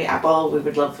 Spotify, Apple. We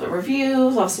would love a review,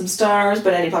 love some stars,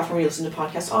 but any platform you listen to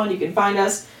podcasts on, you can find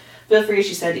us. Feel free,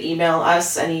 she said, to email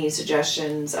us any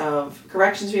suggestions of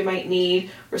corrections we might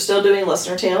need. We're still doing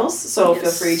listener tales, so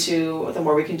feel free to, the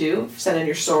more we can do, send in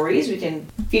your stories. We can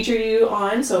feature you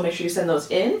on, so make sure you send those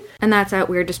in. And that's at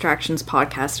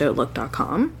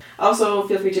weirddistractionspodcast@outlook.com. Also,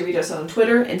 feel free to reach us on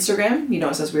Twitter, Instagram. You know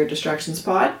us as Weird Distractions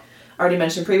Pod. Already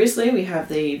mentioned previously, we have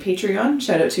the Patreon.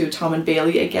 Shout out to Tom and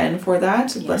Bailey again for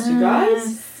that. Bless you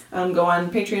guys. Go on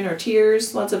Patreon or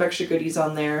tiers. Lots of extra goodies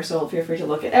on there, so feel free to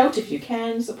look it out if you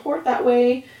can. Support that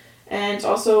way. And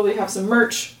also, we have some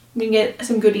merch. You can get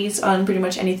some goodies on pretty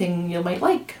much anything you might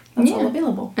like. That's all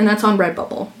available. And that's on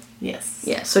Redbubble. Yes.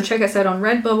 Yeah, so check us out on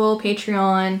Redbubble,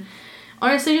 Patreon.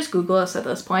 Honestly, just Google us at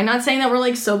this point. Not saying that we're,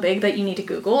 like, so big that you need to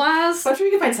Google us. I'm sure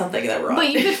you can find something that we're on.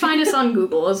 But you could find us on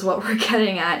Google is what we're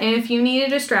getting at. And if you need a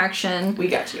distraction... we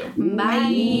got you.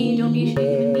 Bye. Don't be a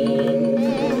shitty human being.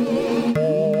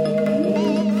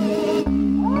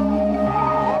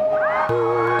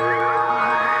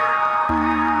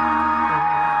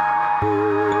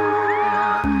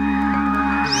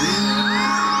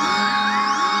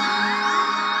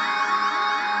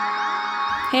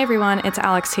 Hey everyone, it's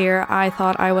Alex here. I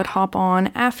thought I would hop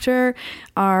on after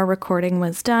our recording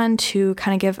was done to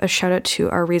kind of give a shout out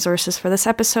to our resources for this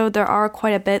episode. There are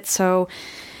quite a bit, so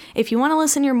if you want to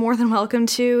listen, you're more than welcome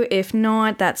to. If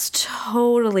not, that's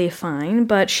totally fine.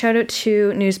 But shout out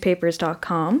to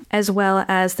newspapers.com, as well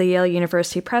as the Yale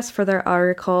University Press for their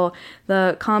article,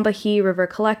 The Combahee River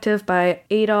Collective by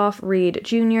Adolph Reed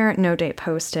Jr., no date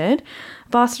posted.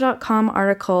 Boston.com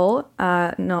article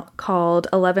called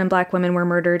 11 Black Women Were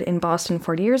Murdered in Boston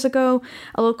 40 Years Ago.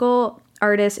 A local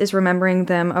artist is remembering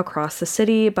them across the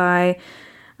city by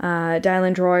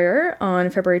Dylan Droyer on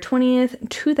February 20th,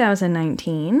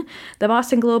 2019. The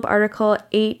Boston Globe article,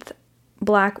 8th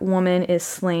Black Woman is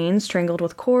Slain, Strangled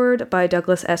with Cord by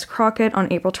Douglas S. Crockett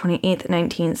on April 28th,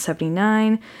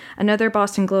 1979. Another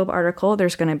Boston Globe article,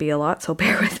 there's going to be a lot, so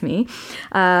bear with me.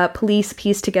 Police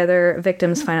Piece Together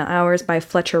Victims' Final Hours by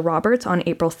Fletcher Roberts on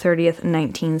April 30th,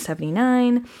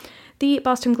 1979. The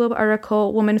Boston Globe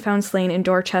article, Woman Found Slain in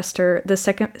Dorchester, the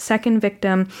second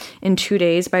victim in 2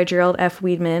 days by Gerald F.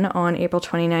 Weidman on April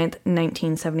 29th,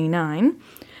 1979.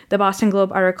 The Boston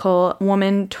Globe article,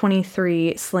 Woman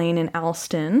 23 Slain in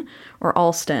Alston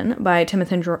by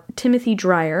Timothy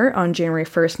Dreyer on January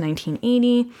 1st,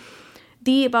 1980.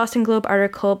 The Boston Globe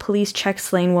article, Police Check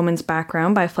Slain Woman's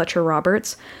Background by Fletcher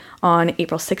Roberts on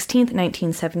April 16th,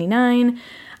 1979.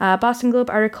 Boston Globe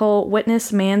article,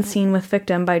 Witness Man Seen with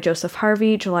Victim by Joseph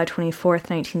Harvey, July 24th,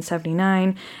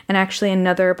 1979. And actually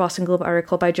another Boston Globe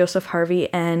article by Joseph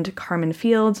Harvey and Carmen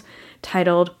Fields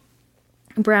titled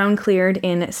Brown Cleared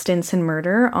in Stinson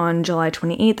Murder on July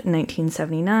 28th,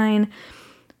 1979.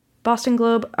 Boston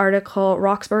Globe article,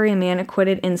 Roxbury, a man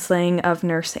acquitted in slaying of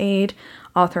nurse aide,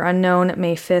 author unknown,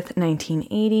 May 5th,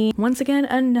 1980. Once again,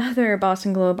 another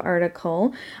Boston Globe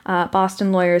article,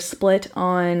 Boston Lawyers Split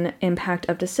on Impact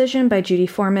of Decision by Judy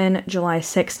Foreman, July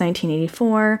 6,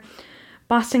 1984.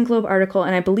 Boston Globe article,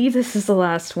 and I believe this is the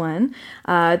last one,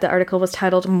 the article was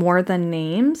titled More Than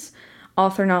Names,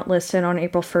 author not listed, on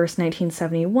April 1st,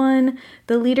 1971.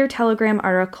 The Leader Telegram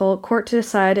article, Court to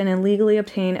Decide an Illegally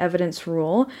Obtained Evidence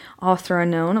Rule, author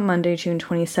unknown, Monday, June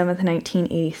 27th,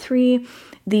 1983.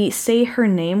 The Say Her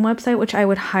Name website, which I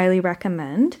would highly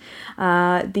recommend.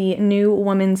 The New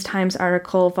Woman's Times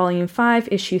article, Volume 5,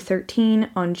 Issue 13,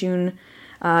 on June...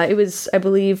 it was, I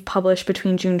believe, published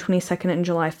between June 22nd and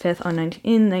July 5th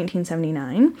in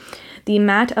 1979. The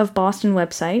Matt of Boston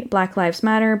website, Black Lives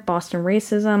Matter, Boston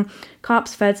Racism,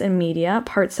 Cops, Feds, and Media,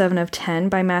 Part 7 of 10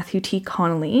 by Matthew T.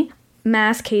 Connolly.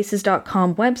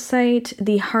 MassCases.com website,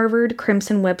 the Harvard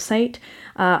Crimson website,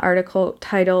 article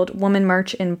titled Woman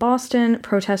March in Boston,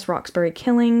 Protest Roxbury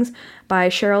Killings by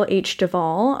Cheryl H.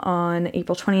 Duvall on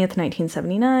April 20th,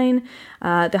 1979.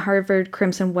 The Harvard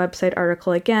Crimson website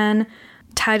article again,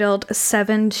 titled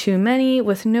 7 Too Many,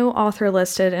 with no author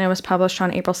listed, and it was published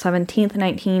on April 17th,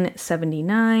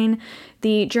 1979.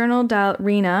 The Journal del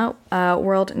Reina,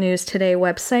 World News Today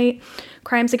website,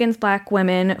 Crimes Against Black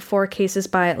Women, 4 cases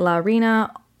by La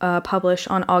Reina, published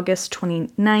on August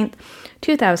 29th,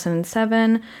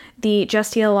 2007. The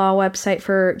Justia Law website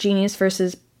for Genius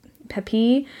versus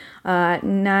Pepe,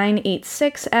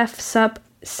 986F Sup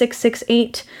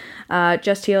 668.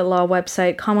 Justia Law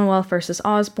website, Commonwealth versus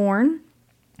Osborne.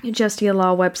 Justia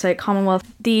Law website,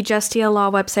 Commonwealth. The Justia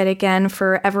Law website again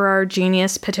for Everard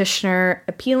Genius Petitioner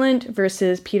Appellant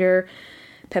versus Peter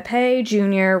Pepe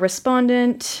Jr.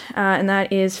 Respondent, and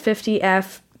that is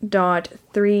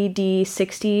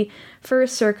 50F.3D60 for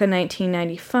circa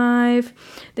 1995.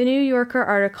 The New Yorker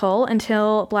article,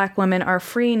 Until Black Women Are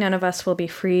Free, None of Us Will Be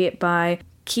Free by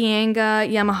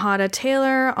Kianga Yamahata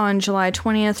Taylor on July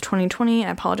 20th, 2020.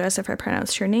 I apologize if I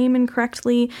pronounced your name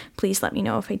incorrectly. Please let me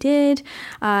know if I did.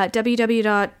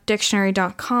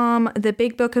 www.dictionary.com. The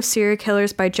Big Book of Serial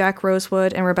Killers by Jack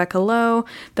Rosewood and Rebecca Lowe.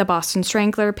 The Boston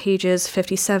Strangler, pages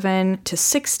 57 to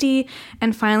 60.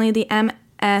 And finally, the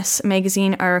MS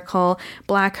Magazine article,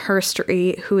 Black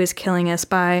Herstory, Who is Killing Us,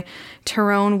 by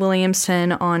Tyrone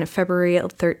Williamson on February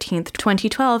 13th,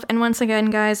 2012. And once again,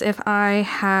 guys, if I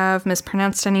have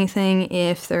mispronounced anything,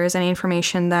 if there is any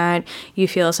information that you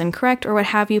feel is incorrect or what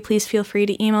have you, please feel free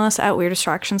to email us at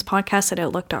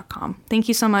weirddistractionspodcast@outlook.com. Thank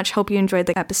you so much. Hope you enjoyed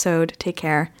the episode. Take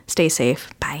care. Stay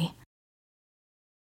safe. Bye.